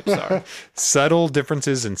 different pipes are. Subtle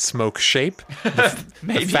differences in smoke shape.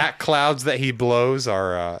 Maybe. The fat clouds that he blows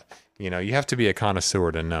are, you have to be a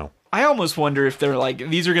connoisseur to know. I almost wonder if they're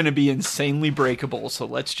these are going to be insanely breakable, so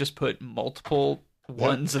let's just put multiple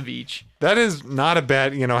ones of each. That is not a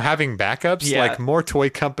bad, having backups. Yeah. Like more toy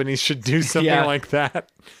companies should do something Yeah. like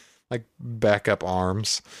that. Like backup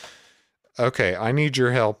arms. Okay, I need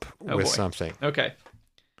your help Oh, with boy. something. Okay.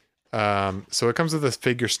 So it comes with a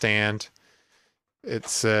figure stand. It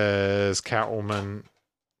says Catwoman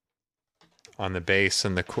on the base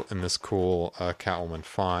in this cool Catwoman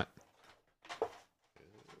font.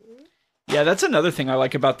 Yeah, that's another thing I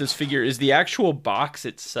like about this figure is the actual box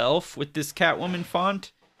itself with this Catwoman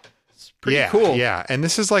font. It's pretty cool. Yeah, and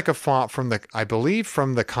this is like a font I believe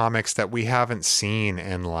from the comics that we haven't seen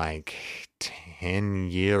in like 10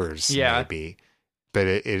 years, Yeah. maybe. But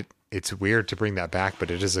it's weird to bring that back, but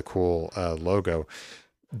it is a cool logo.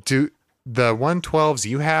 Do the 112s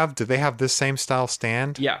you have, do they have this same style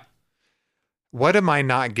stand? Yeah. What am I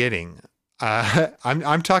not getting?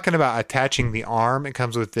 I'm talking about attaching the arm. It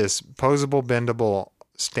comes with this posable, bendable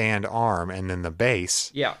stand arm, and then the base.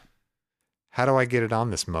 Yeah. How do I get it on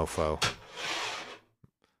this mofo?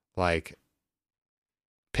 Like,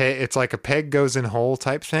 it's like a peg goes in hole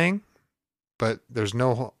type thing, but there's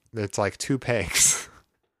no. It's like two pegs.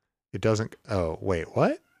 It doesn't. Oh wait,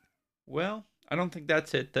 what? Well, I don't think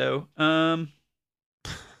that's it though.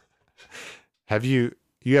 Have you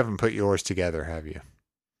haven't put yours together, have you?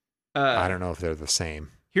 I don't know if they're the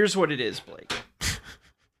same. Here's what it is, Blake.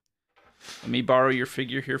 Let me borrow your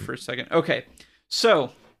figure here for a second. Okay.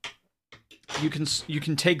 So, you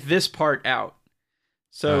can take this part out.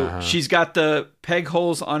 So, she's got the peg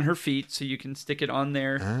holes on her feet so you can stick it on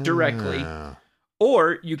there directly.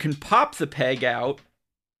 Or you can pop the peg out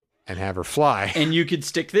And have her fly. and you could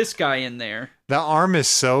stick this guy in there. The arm is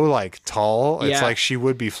so like tall. It's Yeah. like she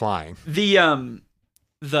would be flying. The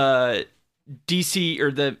DC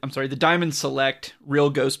or the Diamond Select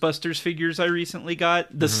Real Ghostbusters figures I recently got.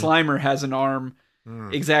 The Slimer has an arm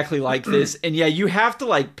exactly like this, and yeah, you have to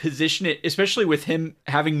like position it, especially with him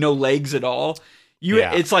having no legs at all.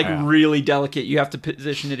 It's like really delicate. You have to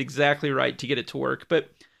position it exactly right to get it to work.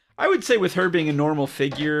 But I would say with her being a normal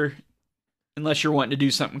figure, unless you're wanting to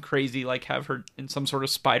do something crazy like have her in some sort of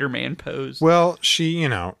Spider-Man pose. Well, she,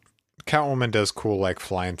 Catwoman does cool, like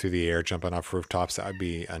flying through the air, jumping off rooftops. That would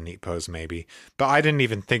be a neat pose, maybe. But I didn't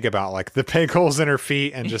even think about like the peg holes in her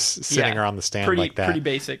feet and just sitting her on the stand like that. Pretty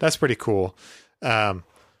basic. That's pretty cool. But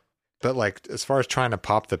like as far as trying to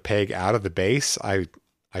pop the peg out of the base, I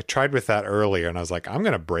tried with that earlier, and I was like, I'm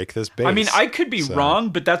gonna break this base. I mean, I could be wrong,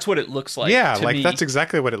 but that's what it looks like. yeah, to like me. that's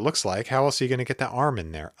exactly what it looks like. How else are you gonna get that arm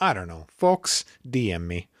in there? I don't know, folks. DM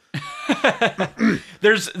me.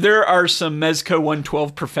 There are some Mezco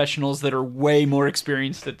 112 professionals that are way more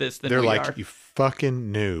experienced at this than They're we like, are. you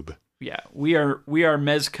fucking noob. Yeah, we are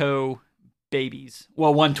Mezco babies.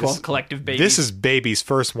 Well, 112 collective babies. This is baby's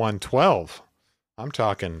first 112. I'm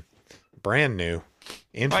talking brand new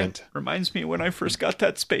infant. Reminds me when I first got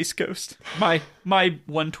that Space Ghost. My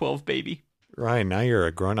 112 baby. Right, now you're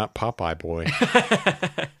a grown-up Popeye boy.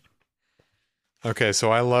 Okay,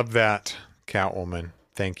 so I love that Catwoman.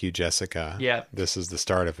 Thank you, Jessica. Yeah. This is the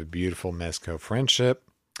start of a beautiful Mezco friendship.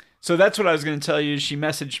 So that's what I was going to tell you. She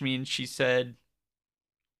messaged me and she said,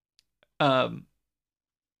 are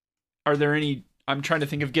there any, I'm trying to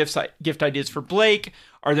think of gift ideas for Blake.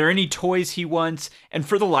 Are there any toys he wants? And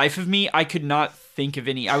for the life of me, I could not think of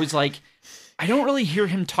any. I was like, I don't really hear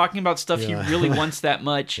him talking about stuff he really wants that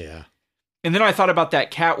much. Yeah. And then I thought about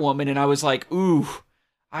that Catwoman and I was like, ooh,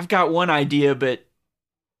 I've got one idea, but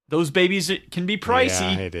those babies can be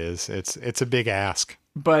pricey. Yeah, it is. It's a big ask.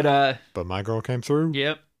 But my girl came through.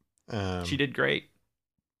 yep, she did great.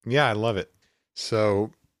 Yeah, I love it.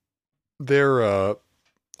 So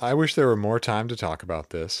I wish there were more time to talk about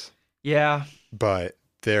this, Yeah. but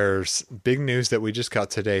there's big news that we just got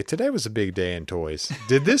today. Today was a big day in toys.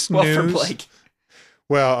 Did this Well, news? for Blake.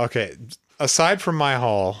 Well, okay. Aside from my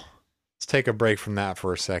haul, let's take a break from that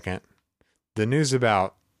for a second. The news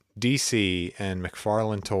about DC and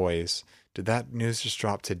McFarlane Toys, did that news just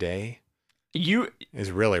drop today?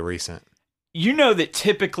 Is really recent. You know that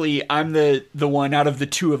typically I'm the one out of the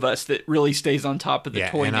two of us that really stays on top of the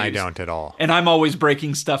toy and news. I don't at all. And I'm always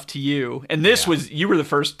breaking stuff to you. And this you were the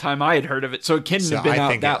first time I had heard of it, so it couldn't have been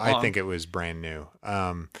out that long. I think it was brand new.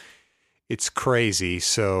 It's crazy.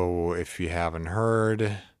 So if you haven't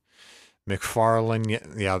heard,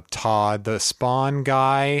 McFarlane, Todd, the Spawn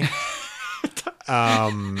guy.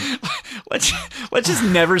 Let's just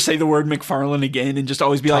never say the word McFarlane again and just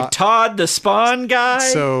always be like Todd, the Spawn guy.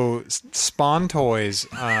 So Spawn Toys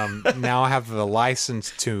now have the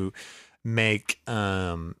license to make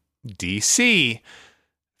DC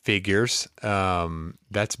figures.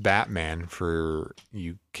 That's Batman for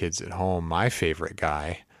you kids at home, my favorite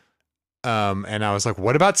guy. And I was like,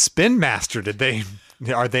 what about Spin Master?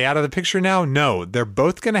 Are they out of the picture now? No, they're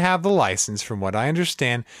both going to have the license. From what I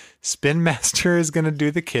understand, Spin Master is going to do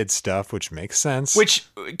the kid stuff, which makes sense. Which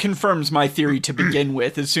confirms my theory to begin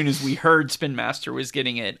with. As soon as we heard Spin Master was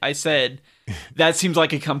getting it, I said, that seems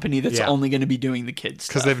like a company that's Yeah. only going to be doing the kids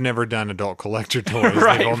stuff. Because they've never done adult collector toys.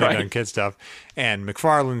 Right, They've only right. done kid stuff. And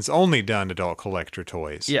McFarlane's only done adult collector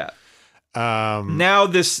toys. Yeah. Um, Now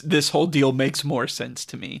this whole deal makes more sense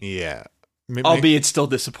to me. yeah. Albeit still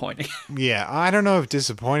disappointing. Yeah, I don't know if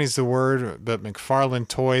disappointing is the word, but McFarlane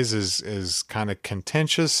Toys is kind of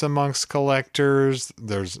contentious amongst collectors.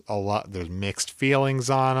 There's mixed feelings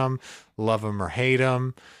on them, love them or hate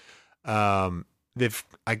them.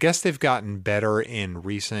 I guess they've gotten better in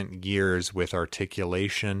recent years with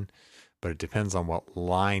articulation, but it depends on what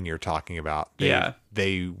line you're talking about.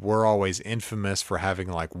 They were always infamous for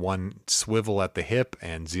having like one swivel at the hip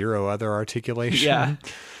and zero other articulation. Yeah.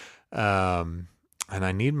 And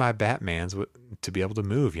I need my Batmans to be able to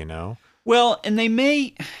move, you know? Well, and they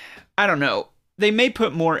may, I don't know, they may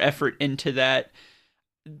put more effort into that.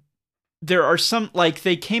 There are some, like,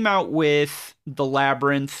 they came out with the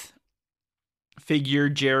Labyrinth figure,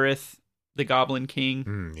 Jareth, the Goblin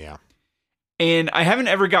King. Yeah. And I haven't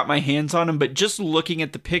ever got my hands on him, but just looking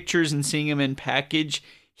at the pictures and seeing him in package,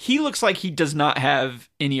 he looks like he does not have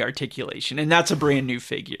any articulation. And that's a brand new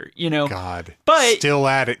figure, you know? God. But still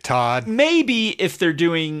at it, Todd. maybe if they're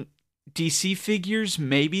doing DC figures,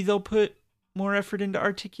 maybe they'll put more effort into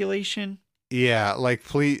articulation. Yeah, like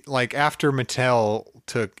after Mattel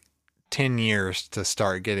took 10 years to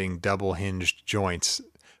start getting double hinged joints,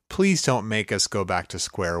 please don't make us go back to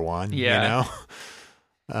square one, Yeah.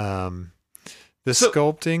 you know? The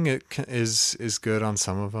sculpting is good on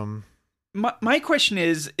some of them. My question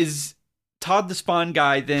is Todd the Spawn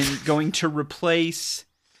guy then going to replace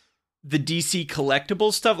the DC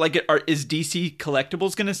collectible stuff? Like, is DC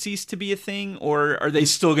collectibles going to cease to be a thing, or are they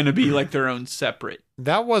still going to be like their own separate?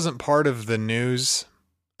 That wasn't part of the news.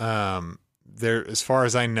 There, as far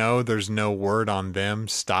as I know, there's no word on them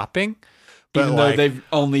stopping. But Even though they've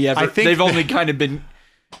only kind of been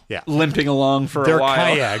limping along for a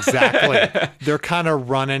while. Yeah, exactly. They're kind of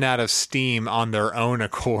running out of steam on their own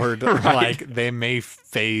accord. Right. Like they may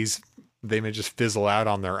just fizzle out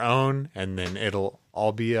on their own, and then it'll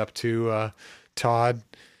all be up to Todd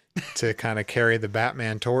to kind of carry the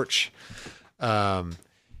Batman torch.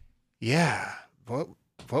 Yeah.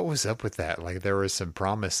 What was up with that? Like there was some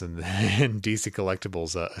promise in DC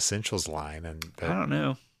Collectibles Essentials line, and I don't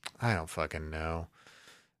know. I don't fucking know.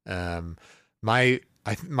 My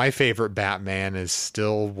favorite Batman is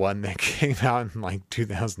still one that came out in like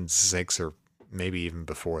 2006 or maybe even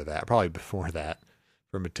before that. Probably before that,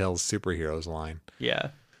 from Mattel's Superheroes line. Yeah.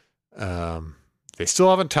 They still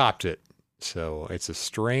haven't topped it. So it's a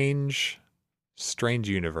strange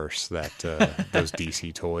universe that those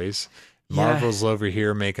DC toys. Yeah. Marvel's over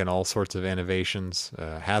here making all sorts of innovations.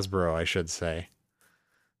 Hasbro, I should say.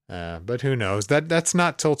 But who knows? That's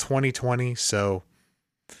not till 2020, so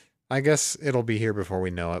I guess it'll be here before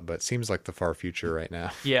we know it, but seems like the far future right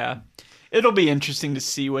now. Yeah. It'll be interesting to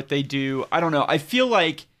see what they do. I don't know. I feel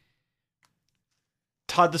like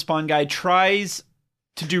Todd the Spawn guy tries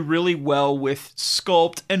to do really well with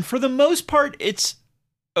sculpt, and for the most part, it's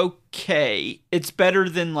okay. It's better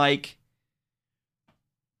than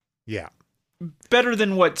better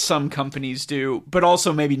than what some companies do, but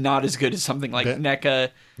also maybe not as good as something like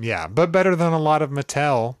NECA. Yeah, but better than a lot of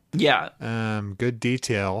Mattel. Yeah. Good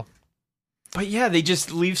detail. But yeah, they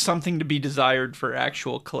just leave something to be desired for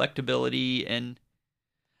actual collectability. And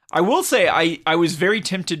I will say, I was very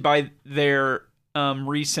tempted by their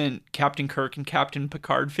recent Captain Kirk and Captain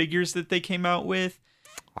Picard figures that they came out with.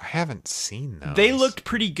 I haven't seen those. They looked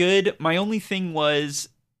pretty good. My only thing was,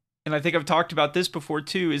 and I think I've talked about this before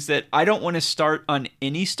too, is that I don't want to start on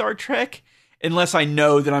any Star Trek unless I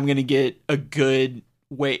know that I'm going to get a good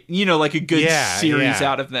like a good series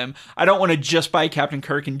out of them. I don't want to just buy Captain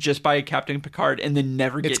Kirk and just buy Captain Picard and then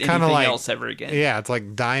never get anything else ever again. Yeah, it's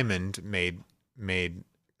like Diamond made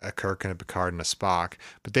a Kirk and a Picard and a Spock,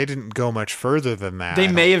 but they didn't go much further than that. They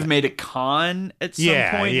may have made a Khan at some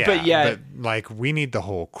point, but like we need the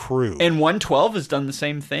whole crew. And 112 has done the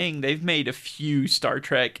same thing. They've made a few Star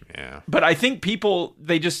Trek. Yeah. But I think people,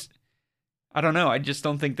 I don't know. I just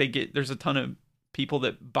don't think there's a ton of people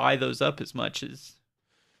that buy those up as much as.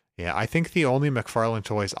 Yeah, I think the only McFarlane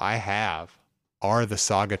toys I have are the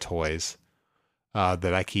Saga toys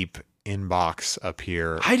that I keep in box up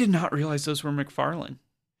here. I did not realize those were McFarlane.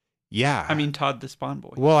 Yeah. I mean, Todd the Spawn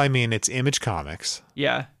Boy. Well, I mean, it's Image Comics.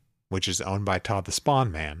 Yeah. Which is owned by Todd the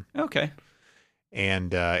Spawn Man. Okay.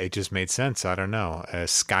 And it just made sense. I don't know.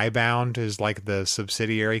 Skybound is like the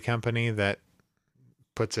subsidiary company that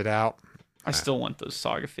puts it out. I still want those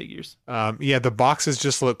Saga figures. Yeah, the boxes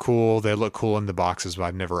just look cool. They look cool in the boxes, but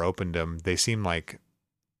I've never opened them. They seem like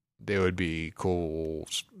they would be cool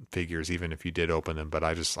figures even if you did open them, but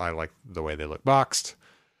I like the way they look boxed.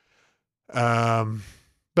 But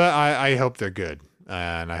I hope they're good.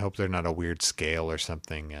 And I hope they're not a weird scale or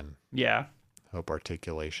something, and Yeah. hope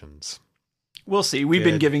articulations. We'll see. We've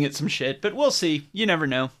been Good. giving it some shit, but we'll see. You never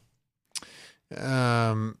know.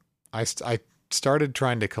 I started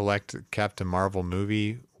trying to collect Captain Marvel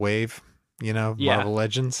movie wave, Yeah. Marvel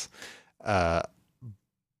Legends.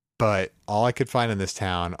 But all I could find in this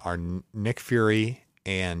town are Nick Fury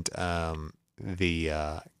and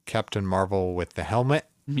the Captain Marvel with the helmet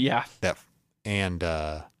Yeah. and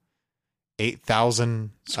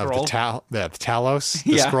 8,000 of Scroll. the Talos,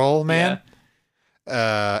 the Yeah. scroll man.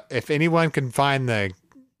 If anyone can find the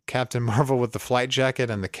Captain Marvel with the flight jacket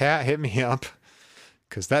and the cat, hit me up,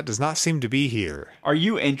 because that does not seem to be here. Are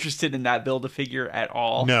you interested in that Build-A-Figure at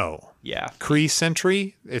all? No. Yeah. Kree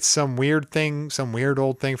Sentry, it's some weird thing, some weird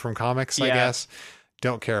old thing from comics, I Yeah. guess.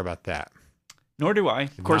 Don't care about that. Nor do I.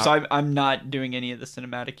 Of course, Not- I'm not doing any of the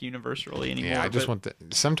cinematic universe really anymore. Yeah, I just but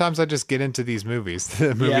want sometimes I just get into these movies.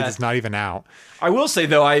 The movie Yeah. that's not even out. I will say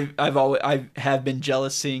though, I have been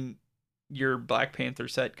jealous seeing your Black Panther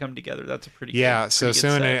set come together. That's a pretty Yeah, good, so pretty good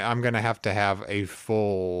soon set. I'm going to have a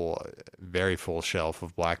very full shelf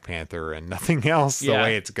of Black Panther and nothing else the Yeah.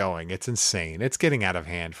 way it's going. It's insane. It's getting out of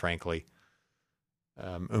hand, frankly.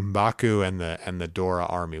 M'Baku and the Dora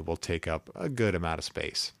army will take up a good amount of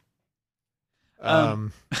space. Oh,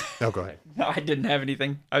 go ahead. No, I didn't have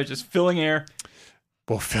anything. I was just filling air.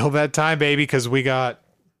 We'll fill that time, baby, because we got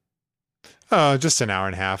just an hour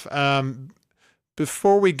and a half.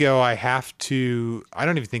 Before we go, I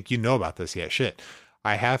don't even think you know about this yet. Shit.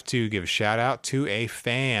 I have to give a shout out to a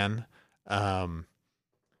fan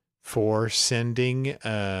for sending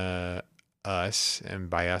us, and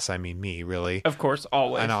by us I mean me, really, Of course,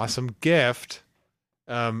 always. an awesome gift.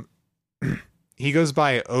 He goes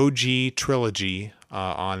by OG Trilogy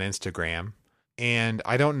on Instagram, and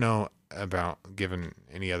I don't know about giving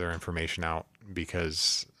any other information out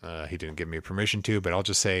because he didn't give me permission to, but I'll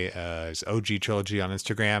just say it's OG Trilogy on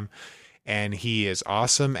Instagram, and he is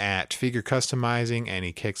awesome at figure customizing, and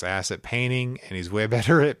he kicks ass at painting, and he's way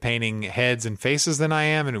better at painting heads and faces than I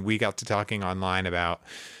am, and we got to talking online about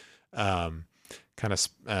kind of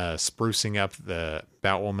sprucing up the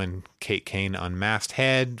Batwoman Kate Kane unmasked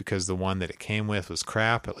head, because the one that it came with was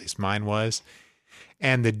crap, at least mine was.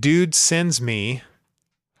 And the dude sends me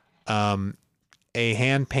a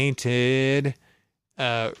hand-painted,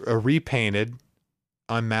 a repainted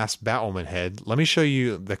unmasked Batwoman head. Let me show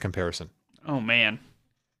you the comparison. Oh man,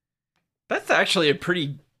 that's actually a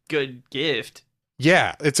pretty good gift.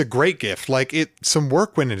 Yeah, it's a great gift. Like, some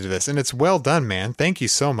work went into this, and it's well done, man. Thank you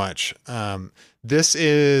so much. This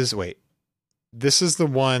is the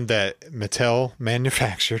one that Mattel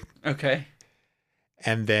manufactured. Okay,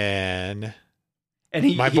 And then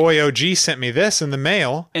and my boy OG sent me this in the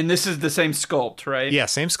mail. and this is the same sculpt, right? Yeah,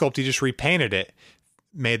 same sculpt. He just repainted it,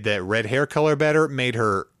 made the red hair color better, made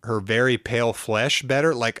her very pale flesh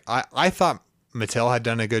better. Like, I thought Mattel had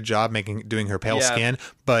done a good job doing her pale Yeah. skin,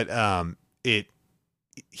 but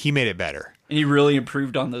he made it better. And he really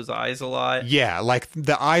improved on those eyes a lot. Yeah, like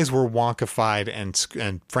the eyes were wonkified,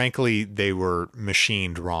 and frankly, they were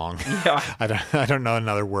machined wrong. Yeah, I don't know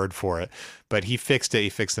another word for it, but he fixed it. He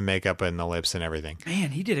fixed the makeup and the lips and everything. man,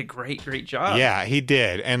 he did a great job. Yeah, he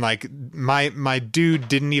did. And like my dude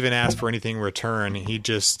didn't even ask for anything in return. He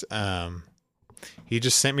just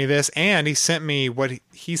sent me this, and he sent me what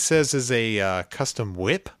he says is a custom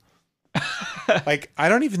whip. Like, I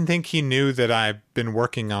don't even think he knew that I've been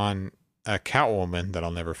working on a Catwoman that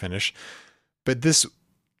I'll never finish. But this,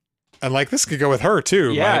 and like, this could go with her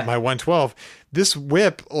too. Yeah. My 112. This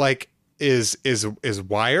whip like is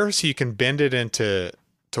wire, so you can bend it into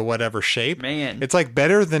whatever shape. Man. It's like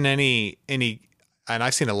better than any, and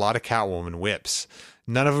I've seen a lot of Catwoman whips.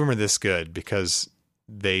 None of them are this good because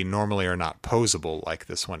they normally are not posable like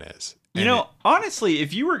this one is. You And know, honestly,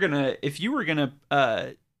 if you were gonna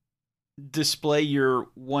display your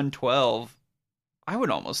 112, I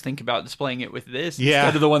would almost think about displaying it with this Yeah.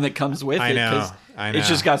 instead of the one that comes with I it, know. it's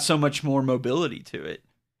just got so much more mobility to it.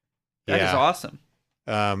 That is Yeah. awesome.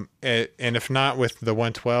 And if not with the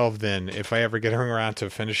 112, then if I ever get around to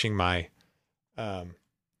finishing my my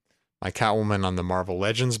Catwoman on the Marvel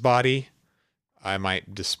Legends body, I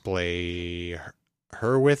might display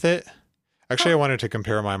her with it. Actually, I wanted to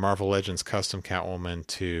compare my Marvel Legends custom Catwoman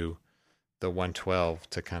to the 112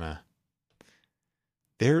 to kind of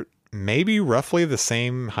they're maybe roughly the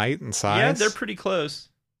same height and size. Yeah, they're pretty close.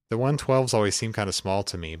 The 112s always seem kind of small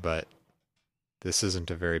to me, but this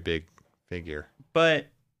isn't a very big figure. But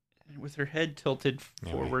with her head tilted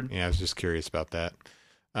Anyway, forward. yeah, I was just curious about that.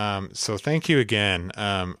 So thank you again.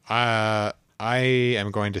 I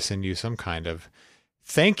am going to send you some kind of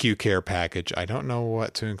thank you care package. I don't know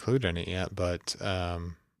what to include in it yet, but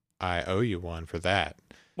I owe you one for that.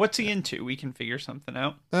 What's he into? We can figure something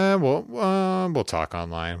out. We'll talk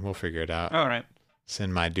online. We'll figure it out. All right.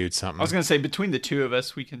 Send my dude something. I was going to say, between the two of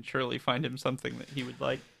us, we can surely find him something that he would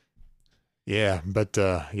like. Yeah, but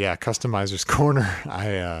Customizer's Corner.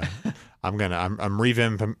 I'm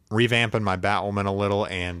revamping my Batwoman a little,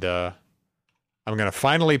 and I'm gonna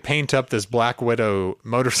finally paint up this Black Widow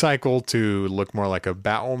motorcycle to look more like a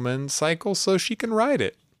Batwoman cycle, so she can ride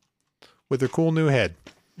it with her cool new head.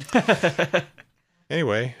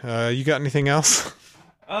 Anyway, you got anything else?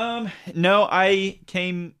 No, I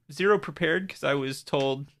came zero prepared because I was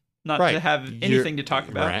told not to have anything to talk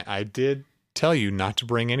about. Right. I did tell you not to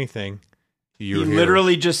bring anything. You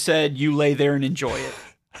literally just said you lay there and enjoy it.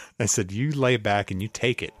 I said you lay back and you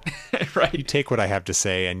take it. Right. You take what I have to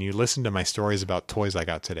say and you listen to my stories about toys I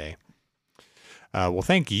got today. Well,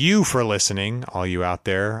 thank you for listening, all you out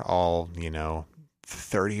there, all,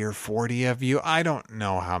 30 or 40 of you. I don't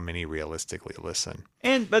know how many realistically listen.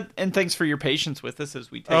 And thanks for your patience with us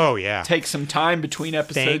as we take some time between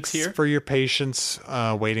episodes Thanks here. for your patience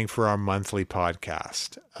waiting for our monthly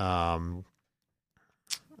podcast.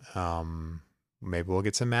 Maybe we'll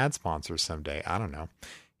get some ad sponsors someday. I don't know.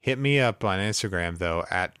 Hit me up on Instagram, though,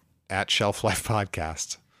 at Shelf Life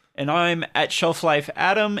Podcast. And I'm at Shelf Life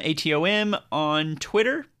Adam, ATOM, on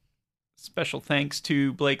Twitter. Special thanks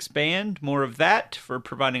to Blake's band, More of That, for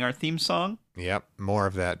providing our theme song. Yep, more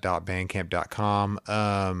of that .bandcamp.com.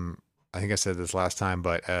 I think I said this last time,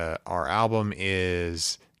 but our album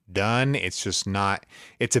is done. It's just not.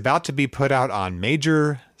 It's about to be put out on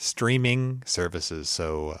major streaming services,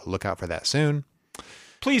 so look out for that soon.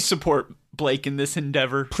 Please support Blake in this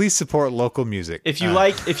endeavor. Please support local music. If you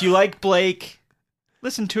like Blake,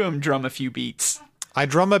 listen to him drum a few beats. I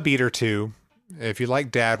drum a beat or two. If you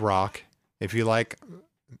like dad rock, if you like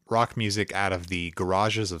rock music out of the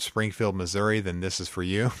garages of Springfield, Missouri, then this is for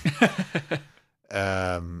you.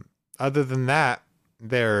 Other than that,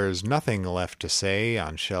 there's nothing left to say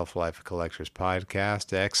on Shelf Life Collectors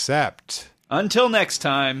Podcast except until next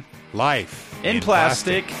time, life in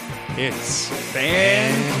plastic. It's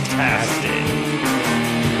fantastic.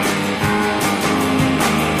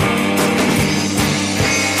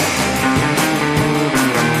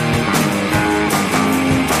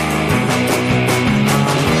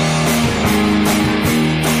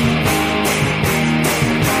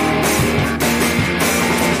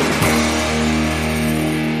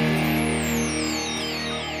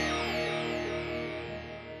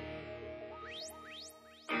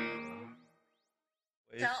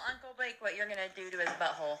 Tell Uncle Blake what you're gonna do to his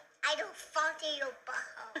butthole. I don't fart in your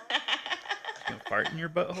butthole. You fart in your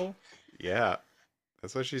butthole? Yeah,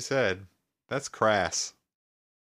 that's what she said. That's crass.